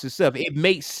story writes itself. It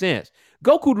makes sense.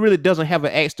 Goku really doesn't have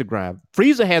an axe to grind.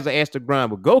 Frieza has an axe to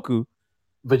grind with Goku.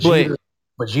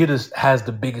 Vegeta has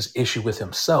the biggest issue with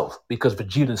himself because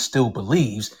Vegeta still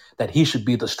believes that he should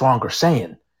be the stronger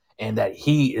Saiyan and that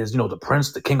he is, the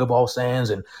prince, the king of all Saiyans,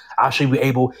 and I should be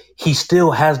able. He still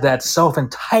has that self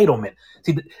entitlement.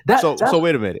 See, so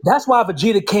wait a minute. That's why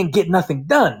Vegeta can't get nothing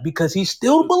done because he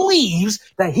still believes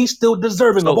that he's still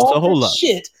deserving of all that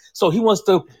shit. So he wants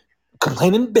to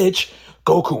complain and bitch.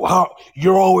 Goku,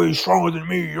 you're always stronger than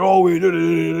me. You're always.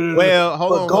 Well,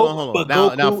 hold on.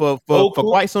 Now, for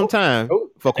quite some time,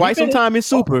 in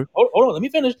Super. Hold on, let me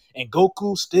finish. And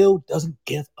Goku still doesn't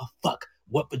give a fuck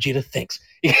what Vegeta thinks.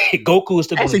 Goku is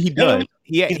still actually he does.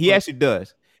 He actually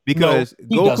does because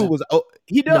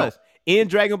he does. In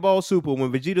Dragon Ball Super,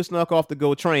 when Vegeta snuck off to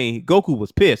go train, Goku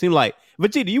was pissed. He was like,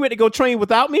 Vegeta, you went to go train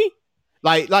without me?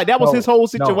 Like that was his whole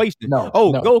situation.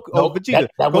 Vegeta,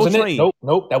 that wasn't it.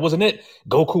 Nope, that wasn't it.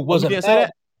 Goku wasn't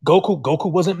mad.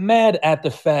 Goku wasn't mad at the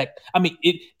fact. I mean,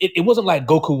 it wasn't like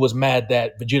Goku was mad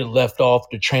that Vegeta left off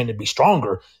to train to be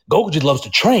stronger. Goku just loves to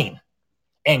train.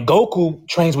 And Goku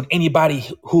trains with anybody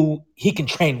who he can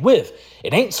train with.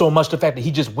 It ain't so much the fact that he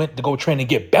just went to go train and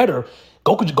get better.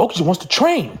 Goku just wants to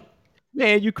train.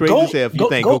 Man, you crazy yourself. You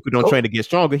think Goku don't train to get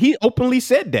stronger? He openly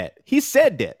said that. He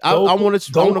said that. I want to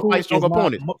fight strong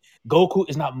opponents. Goku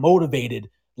is not motivated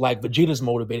like Vegeta's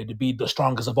motivated to be the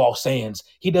strongest of all Saiyans.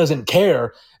 He doesn't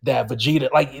care that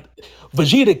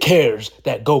Vegeta cares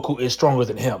that Goku is stronger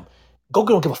than him. Goku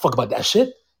don't give a fuck about that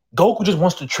shit. Goku just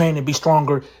wants to train and be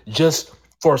stronger just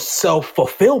for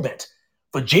self-fulfillment.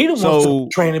 Vegeta wants to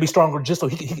train and be stronger just so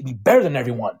he can be better than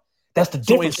everyone. That's the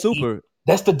difference. So in Super,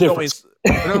 that's the difference.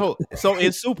 So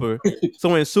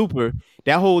in Super,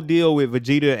 that whole deal with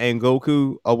Vegeta and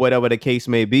Goku or whatever the case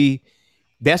may be,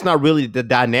 that's not really the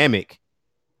dynamic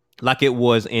like it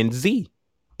was in Z.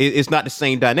 It's not the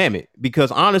same dynamic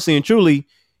because honestly and truly,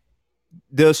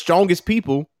 the strongest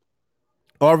people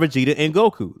are Vegeta and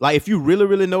Goku. Like if you really,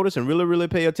 really notice and really, really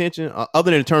pay attention,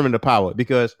 other than Tournament of Power,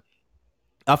 because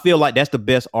I feel like that's the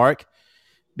best arc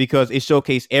because it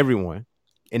showcased everyone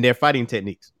and their fighting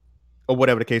techniques or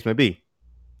whatever the case may be.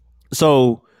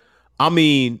 So, I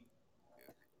mean,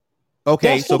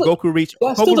 okay, so Goku reached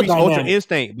Ultra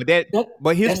Instinct,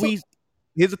 but here's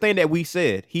the thing that we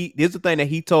said. Here's the thing that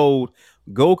he told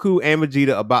Goku and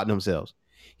Vegeta about themselves.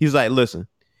 He's like, listen,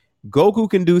 Goku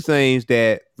can do things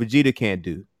that Vegeta can't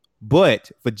do, but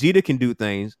Vegeta can do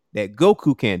things that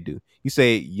Goku can't do. You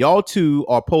say y'all two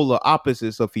are polar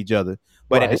opposites of each other,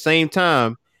 but at the same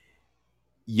time,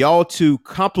 y'all two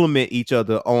complement each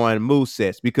other on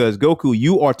movesets because Goku,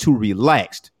 you are too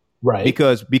relaxed. Right.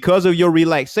 Because of your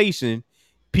relaxation,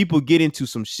 people get into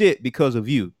some shit because of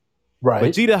you. Right.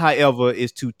 Vegeta, however,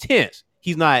 is too tense.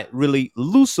 He's not really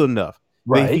loose enough.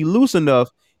 Right. But if he's loose enough,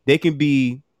 they can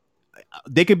be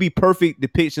perfect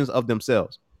depictions of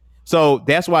themselves. So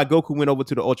that's why Goku went over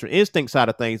to the Ultra Instinct side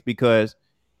of things because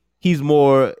he's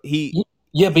more he's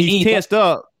tensed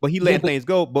up, but he let things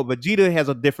go. But Vegeta has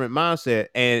a different mindset,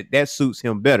 and that suits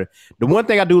him better. The one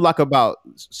thing I do like about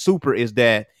Super is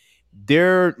that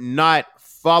they're not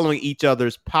following each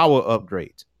other's power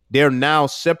upgrades. They're now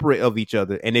separate of each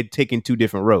other, and they're taking two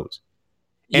different roads.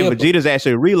 And Vegeta's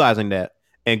actually realizing that,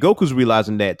 and Goku's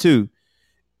realizing that too.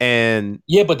 And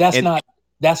but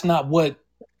that's not what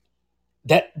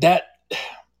that.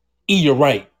 You're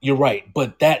right.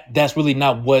 But that's really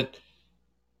not what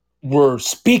we're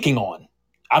speaking on.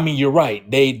 I mean, you're right.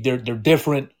 They're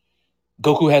different.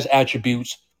 Goku has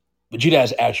attributes. Vegeta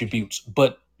has attributes.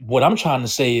 But what I'm trying to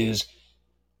say is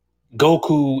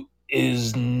Goku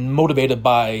is motivated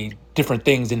by different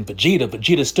things than Vegeta.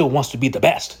 Vegeta still wants to be the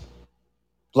best.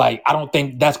 Like, I don't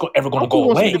think that's ever going to go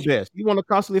away. To be the best. You want to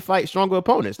constantly fight stronger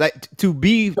opponents. Like to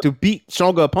beat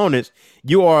stronger opponents,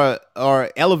 you are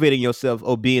elevating yourself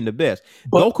or being the best.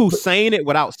 Goku's saying it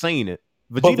without saying it.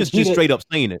 Vegeta's just straight up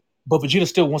saying it. But Vegeta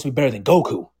still wants to be better than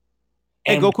Goku.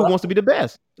 And Goku wants to be the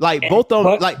best. Like both of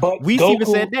them, even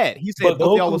said that. He said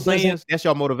both y'all are saying that's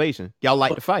your motivation. Y'all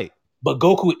like to fight. But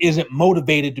Goku isn't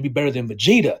motivated to be better than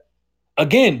Vegeta.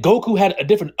 again, Goku had a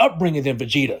different upbringing than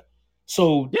Vegeta.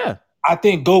 So Yeah. I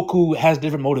think Goku has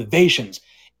different motivations.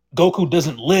 Goku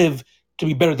doesn't live to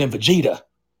be better than Vegeta.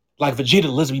 Like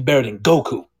Vegeta lives to be better than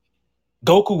Goku.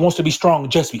 Goku wants to be strong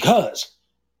just because.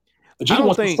 Vegeta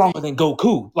wants to be stronger than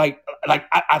Goku.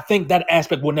 I think that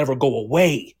aspect will never go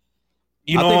away.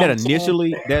 I think that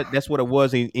initially that's what it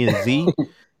was in Z,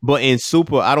 but in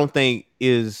Super, I don't think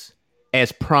is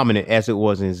as prominent as it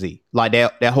was in Z. Like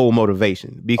that whole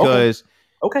motivation, because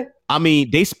okay. I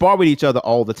mean, they spar with each other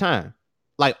all the time.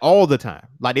 Like all the time.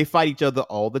 Like they fight each other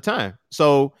all the time.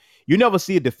 So you never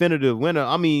see a definitive winner.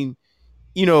 I mean,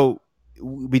 you know,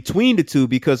 between the two,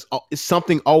 because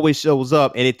something always shows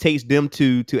up and it takes them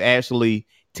to actually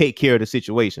take care of the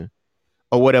situation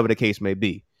or whatever the case may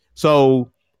be.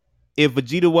 So if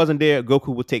Vegeta wasn't there,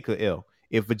 Goku would take a L.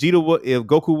 If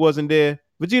Goku wasn't there,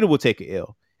 Vegeta would take a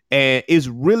L. And it's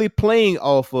really playing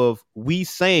off of we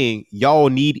saying y'all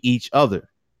need each other.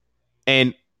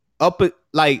 And I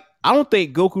don't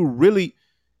think Goku really.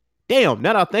 Damn,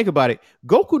 now that I think about it,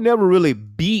 Goku never really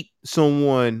beat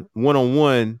someone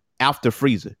one-on-one after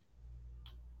Frieza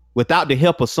without the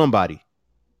help of somebody.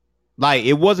 Like,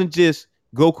 it wasn't just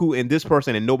Goku and this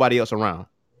person and nobody else around.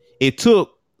 It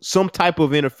took some type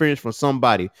of interference from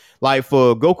somebody. Like,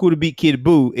 for Goku to beat Kid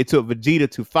Buu, it took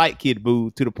Vegeta to fight Kid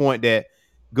Buu to the point that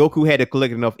Goku had to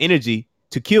collect enough energy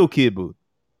to kill Kid Buu.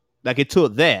 Like, it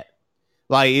took that.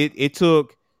 Like, it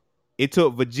took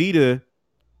Vegeta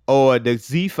or the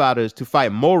Z fighters to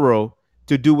fight Moro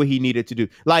to do what he needed to do.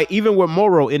 Like, even with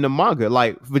Moro in the manga,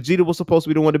 like, Vegeta was supposed to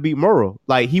be the one to beat Moro.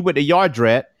 Like, he went to the Yard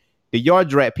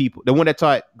Rat people, the one that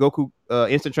taught Goku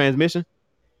instant transmission.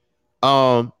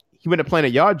 He went to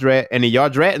Planet Yard Rat, and the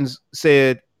Yard Ratans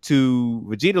said to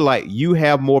Vegeta, like, you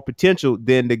have more potential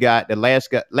than the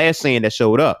last Saiyan that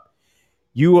showed up.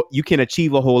 You can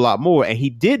achieve a whole lot more. And he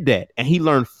did that, and he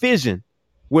learned fission,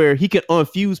 where he could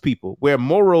unfuse people, where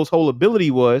Moro's whole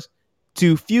ability was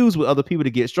to fuse with other people to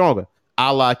get stronger,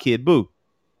 a la Kid Buu.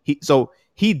 So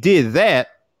he did that,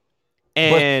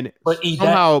 and but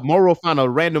somehow Moro found a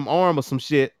random arm or some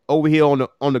shit over here on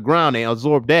the ground and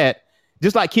absorbed that,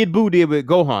 just like Kid Buu did with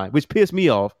Gohan, which pissed me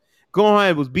off.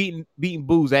 Gohan was beating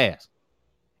Buu's ass.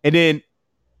 And then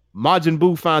Majin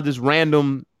Buu found this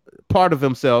random part of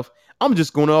himself. I'm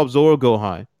just going to absorb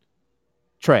Gohan.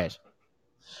 Trash.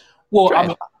 Well, I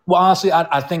mean, honestly,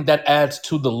 I think that adds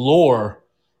to the lore,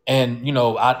 and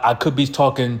I could be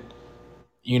talking,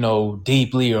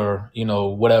 deeply or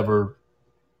whatever,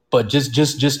 but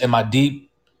just in my deep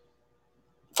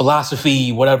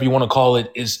philosophy, whatever you want to call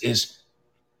it, is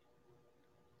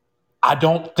I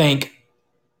don't think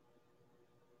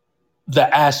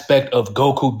the aspect of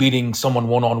Goku beating someone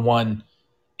one-on-one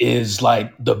is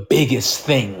like the biggest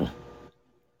thing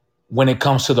when it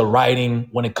comes to the writing,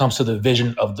 when it comes to the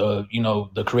vision of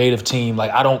the creative team.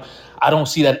 Like, I don't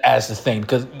see that as the thing,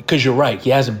 because you're right. He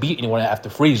hasn't beat anyone after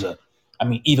Frieza. I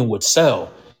mean, even with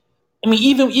Cell. I mean,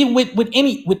 even with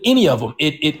any of them,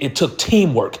 it took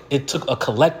teamwork. It took a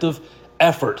collective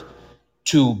effort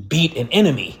to beat an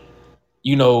enemy.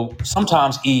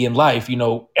 Sometimes in life,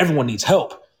 everyone needs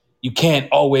help. You can't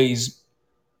always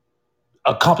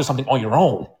accomplish something on your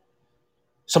own.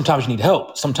 Sometimes you need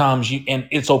help. And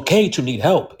it's okay to need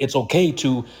help. It's okay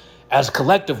to, as a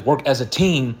collective, work as a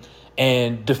team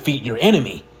and defeat your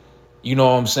enemy. You know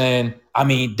what I'm saying? I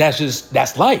mean,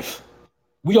 that's life.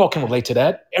 We all can relate to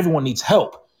that. Everyone needs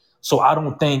help. So I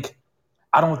don't think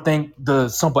the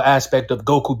simple aspect of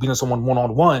Goku beating someone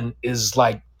one-on-one is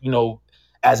like,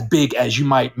 as big as you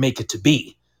might make it to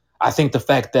be. I think the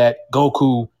fact that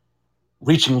Goku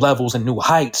reaching levels and new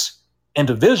heights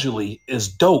individually is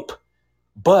dope.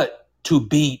 But to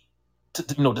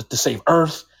save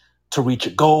Earth, to reach a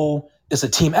goal, it's a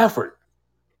team effort.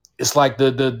 It's like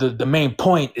the main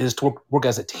point is to work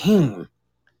as a team,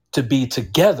 to be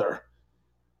together,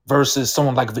 versus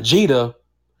someone like Vegeta.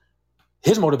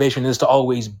 His motivation is to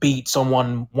always beat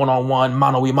someone one-on-one,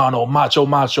 mano-a-mano,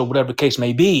 macho, whatever the case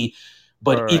may be.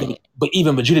 But even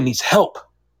Vegeta needs help.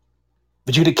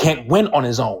 Vegeta can't win on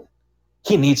his own.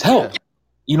 He needs help. Yeah.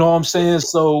 You know what I'm saying?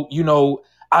 So,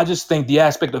 I just think the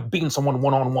aspect of beating someone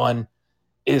one-on-one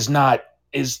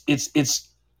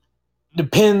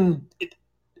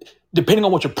depending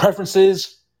on what your preference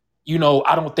is,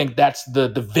 I don't think that's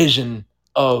the vision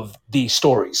of these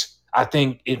stories. I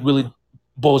think it really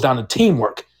boils down to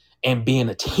teamwork and being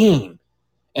a team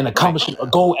and accomplishing a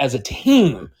goal as a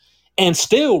team and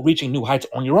still reaching new heights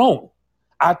on your own.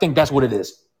 I think that's what it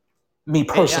is. Me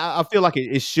personally. I feel like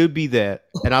it should be that.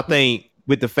 And I think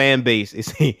with the fan base,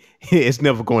 it's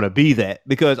never going to be that,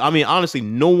 because I mean, honestly,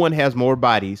 no one has more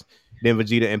bodies than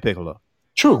Vegeta and Piccolo.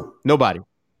 True. Nobody.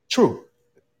 True.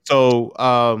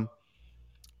 So,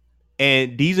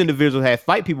 and these individuals had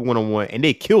fight people one-on-one, and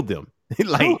they killed them.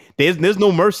 Like there's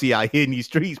no mercy out here in these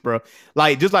streets, bro.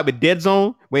 Like just like with Dead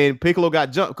Zone when Piccolo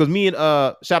got jumped, because me and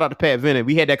shout out to Pat Vennon,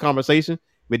 we had that conversation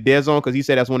with Dead Zone because he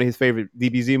said that's one of his favorite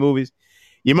DBZ movies.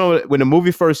 You remember when the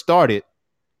movie first started,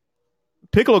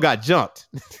 Piccolo got jumped.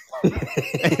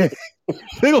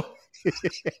 Piccolo,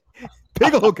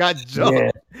 Piccolo got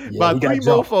jumped by three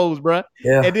mofos, bro.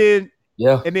 Yeah.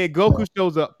 And then Goku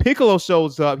shows up. Piccolo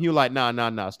shows up. He was like,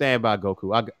 nah. Stand by,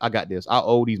 Goku. I got this. I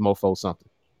owe these mofos something.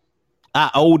 I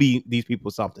owe these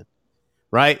people something.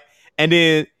 Right? And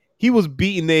then he was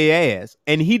beating their ass.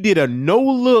 And he did a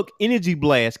no-look energy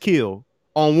blast kill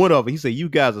on one of them. He said, you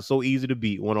guys are so easy to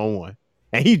beat one-on-one.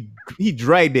 And he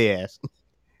dragged their ass.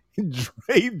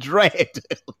 He dragged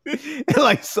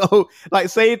like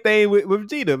same thing with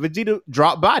Vegeta. Vegeta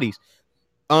dropped bodies.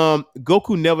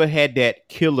 Goku never had that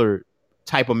killer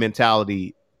type of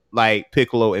mentality like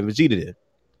Piccolo and Vegeta did,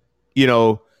 you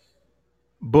know.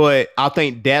 But I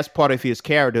think that's part of his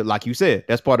character, like you said,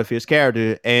 that's part of his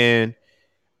character, and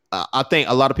I think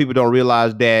a lot of people don't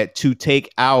realize that to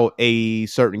take out a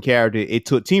certain character, it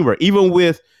took teamwork. Even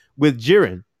with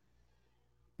Jiren,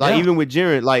 even with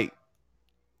Jiren, like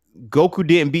Goku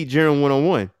didn't beat Jiren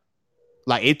one-on-one.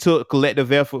 Like it took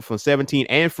collective effort from 17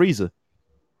 and Frieza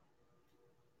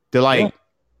to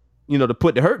to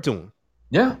put the hurt to him.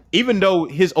 Yeah. Even though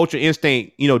his Ultra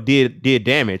Instinct, did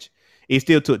damage, it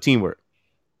still took teamwork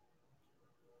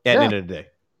at the end of the day.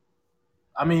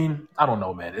 I mean, I don't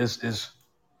know, man. It's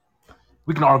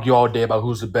we can argue all day about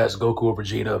who's the best, Goku or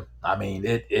Vegeta. I mean,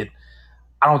 I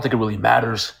don't think it really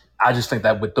matters. I just think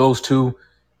that with those two,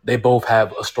 they both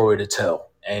have a story to tell.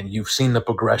 And you've seen the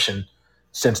progression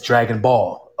since Dragon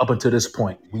Ball up until this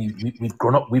point. We've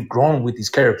grown with these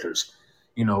characters.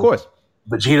 Of course.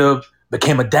 Vegeta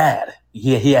became a dad.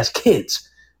 He has kids.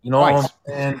 You know what I'm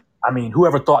saying? I mean,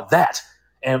 whoever thought that?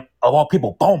 And of all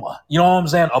people, Bulma. You know what I'm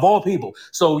saying? Of all people.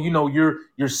 So,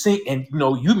 you're seeing, and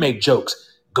you make jokes.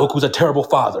 Goku's a terrible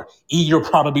father. You're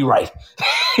probably right.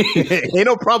 Ain't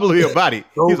no probably about it.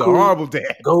 He's a horrible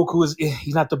dad. Goku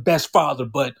he's not the best father,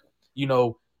 but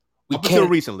up until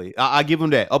recently, I give him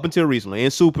that. Up until recently,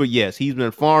 in Super, yes, he's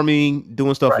been farming,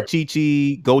 doing stuff for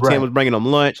Chi-Chi. Goten was bringing him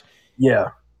lunch. Yeah.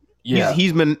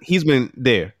 He's been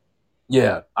there.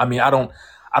 Yeah, I mean, I don't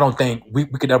think we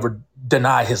could ever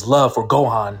deny his love for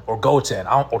Gohan or Goten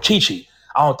or Chi-Chi.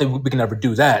 I don't think we can ever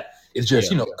do that. It's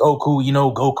just Goku.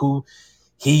 Goku.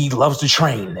 He loves to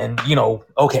train, and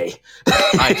okay,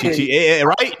 right, Chi-Chi,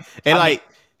 right? And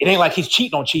it ain't like he's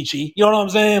cheating on Chi-Chi. You know what I'm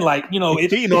saying? Like,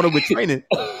 he's cheating on him with training.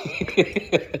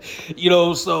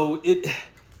 So it's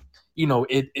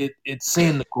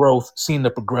seeing the growth, seeing the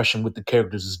progression with the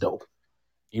characters is dope.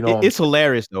 It's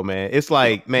hilarious though, man. It's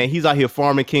like, man, he's out here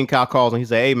farming. King Kyle calls and he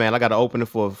say, "Hey, man, I got to open it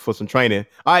for some training."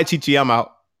 All right, Chi-Chi, I'm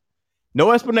out.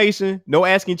 No explanation. No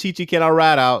asking Chi-Chi, can I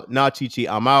ride out? Nah, Chi-Chi,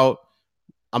 I'm out.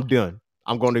 I'm done.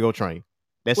 I'm going to go train.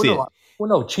 That's it.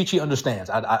 No, Chi-Chi understands.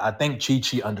 I think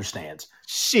Chi-Chi understands.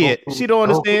 Shit, she don't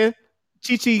understand.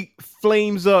 Chi-Chi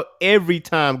flames up every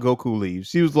time Goku leaves.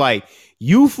 She was like,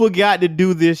 "You forgot to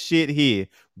do this shit here.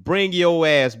 Bring your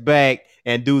ass back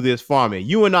and do this farming.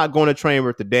 You are not going to train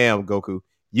with the damn Goku.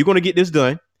 You're going to get this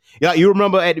done." Yeah, you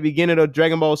remember at the beginning of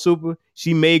Dragon Ball Super,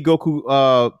 she made Goku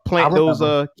plant those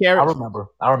carrots.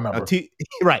 I remember.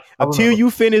 Until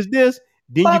you finish this,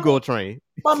 then you go train.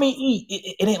 I mean,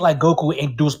 it ain't like Goku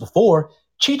ain't do this before.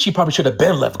 Chi-Chi probably should have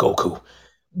been left Goku,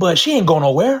 but she ain't going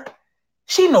nowhere.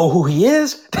 She know who he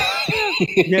is.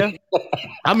 Yeah,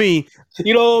 I mean,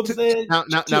 you know what I'm saying.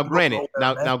 Now,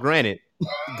 granted,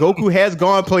 Goku has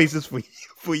gone places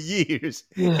for years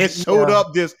and showed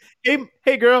up. This,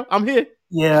 hey, girl, I'm here.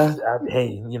 Yeah,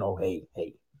 hey,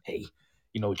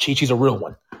 Chi-Chi's a real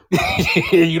one.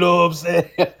 You know what I'm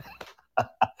saying?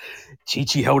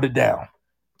 Chi-Chi held it down.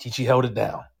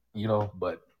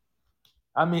 But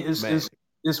I mean,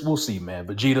 it's we'll see, man.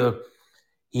 Vegeta,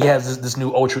 he has this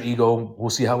new ultra ego. We'll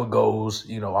see how it goes.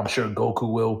 I'm sure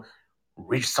Goku will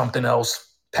reach something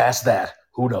else past that.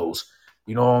 Who knows?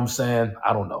 You know what I'm saying?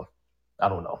 I don't know.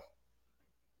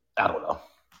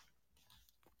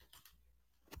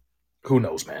 Who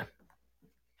knows, man?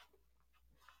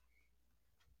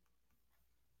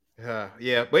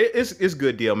 Yeah, but it's a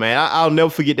good deal, man. I'll never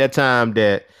forget that time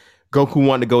that Goku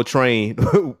wanted to go train.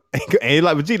 And he's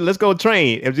like, "Vegeta, let's go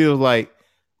train." And Vegeta was like,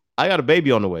 "I got a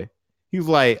baby on the way." He was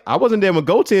like, "I wasn't there when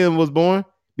Goten was born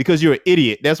because you're an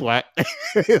idiot. That's why."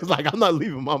 He was like, "I'm not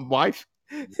leaving my wife.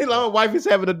 My wife is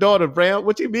having a daughter, Brown.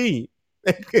 What you mean?"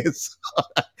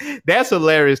 That's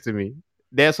hilarious to me.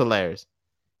 That's hilarious.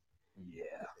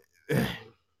 Yeah.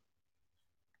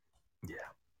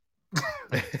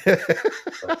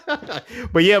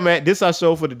 But yeah, man, this is our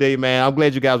show for today, man. I'm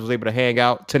glad you guys was able to hang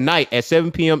out. Tonight at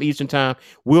 7 p.m. Eastern time,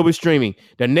 we'll be streaming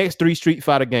the next 3 Street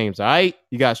Fighter games. All right,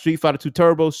 you got Street Fighter 2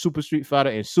 Turbo, Super Street Fighter,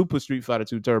 and Super Street Fighter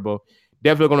 2 Turbo.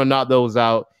 Definitely gonna knock those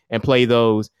out and play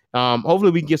those.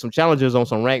 Hopefully we can get some challenges on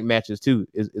some ranked matches too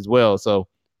as well, so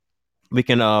we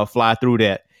can fly through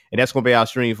that. And that's gonna be our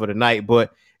stream for tonight.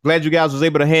 But glad you guys was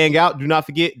able to hang out. Do not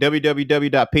forget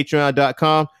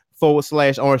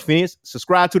www.patreon.com/Orange Phoenix.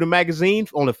 Subscribe to the magazine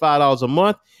for only $5 a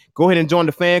month. Go ahead and join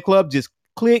the fan club. Just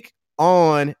click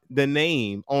on the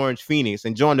name Orange Phoenix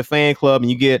and join the fan club,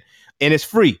 and it's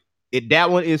free. That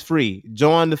one is free.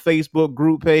 Join the Facebook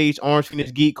group page, Orange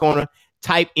Phoenix Geek Corner.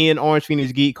 Type in Orange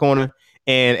Phoenix Geek Corner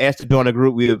and ask to join the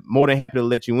group. We're more than happy to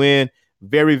let you in.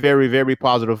 Very, very, very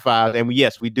positive vibes. And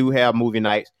yes, we do have movie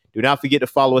nights. Do not forget to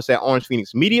follow us at Orange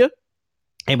Phoenix Media.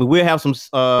 And we will have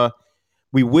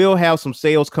some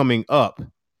sales coming up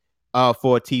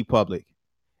for TeePublic.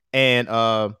 And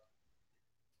I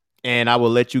will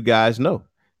let you guys know.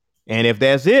 And if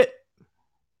that's it,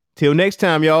 till next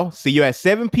time, y'all. See you at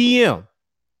 7 p.m.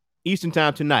 Eastern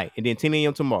time tonight, and then 10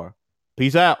 a.m. tomorrow.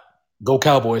 Peace out. Go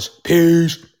Cowboys.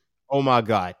 Peace. Oh my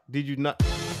God. Did you not?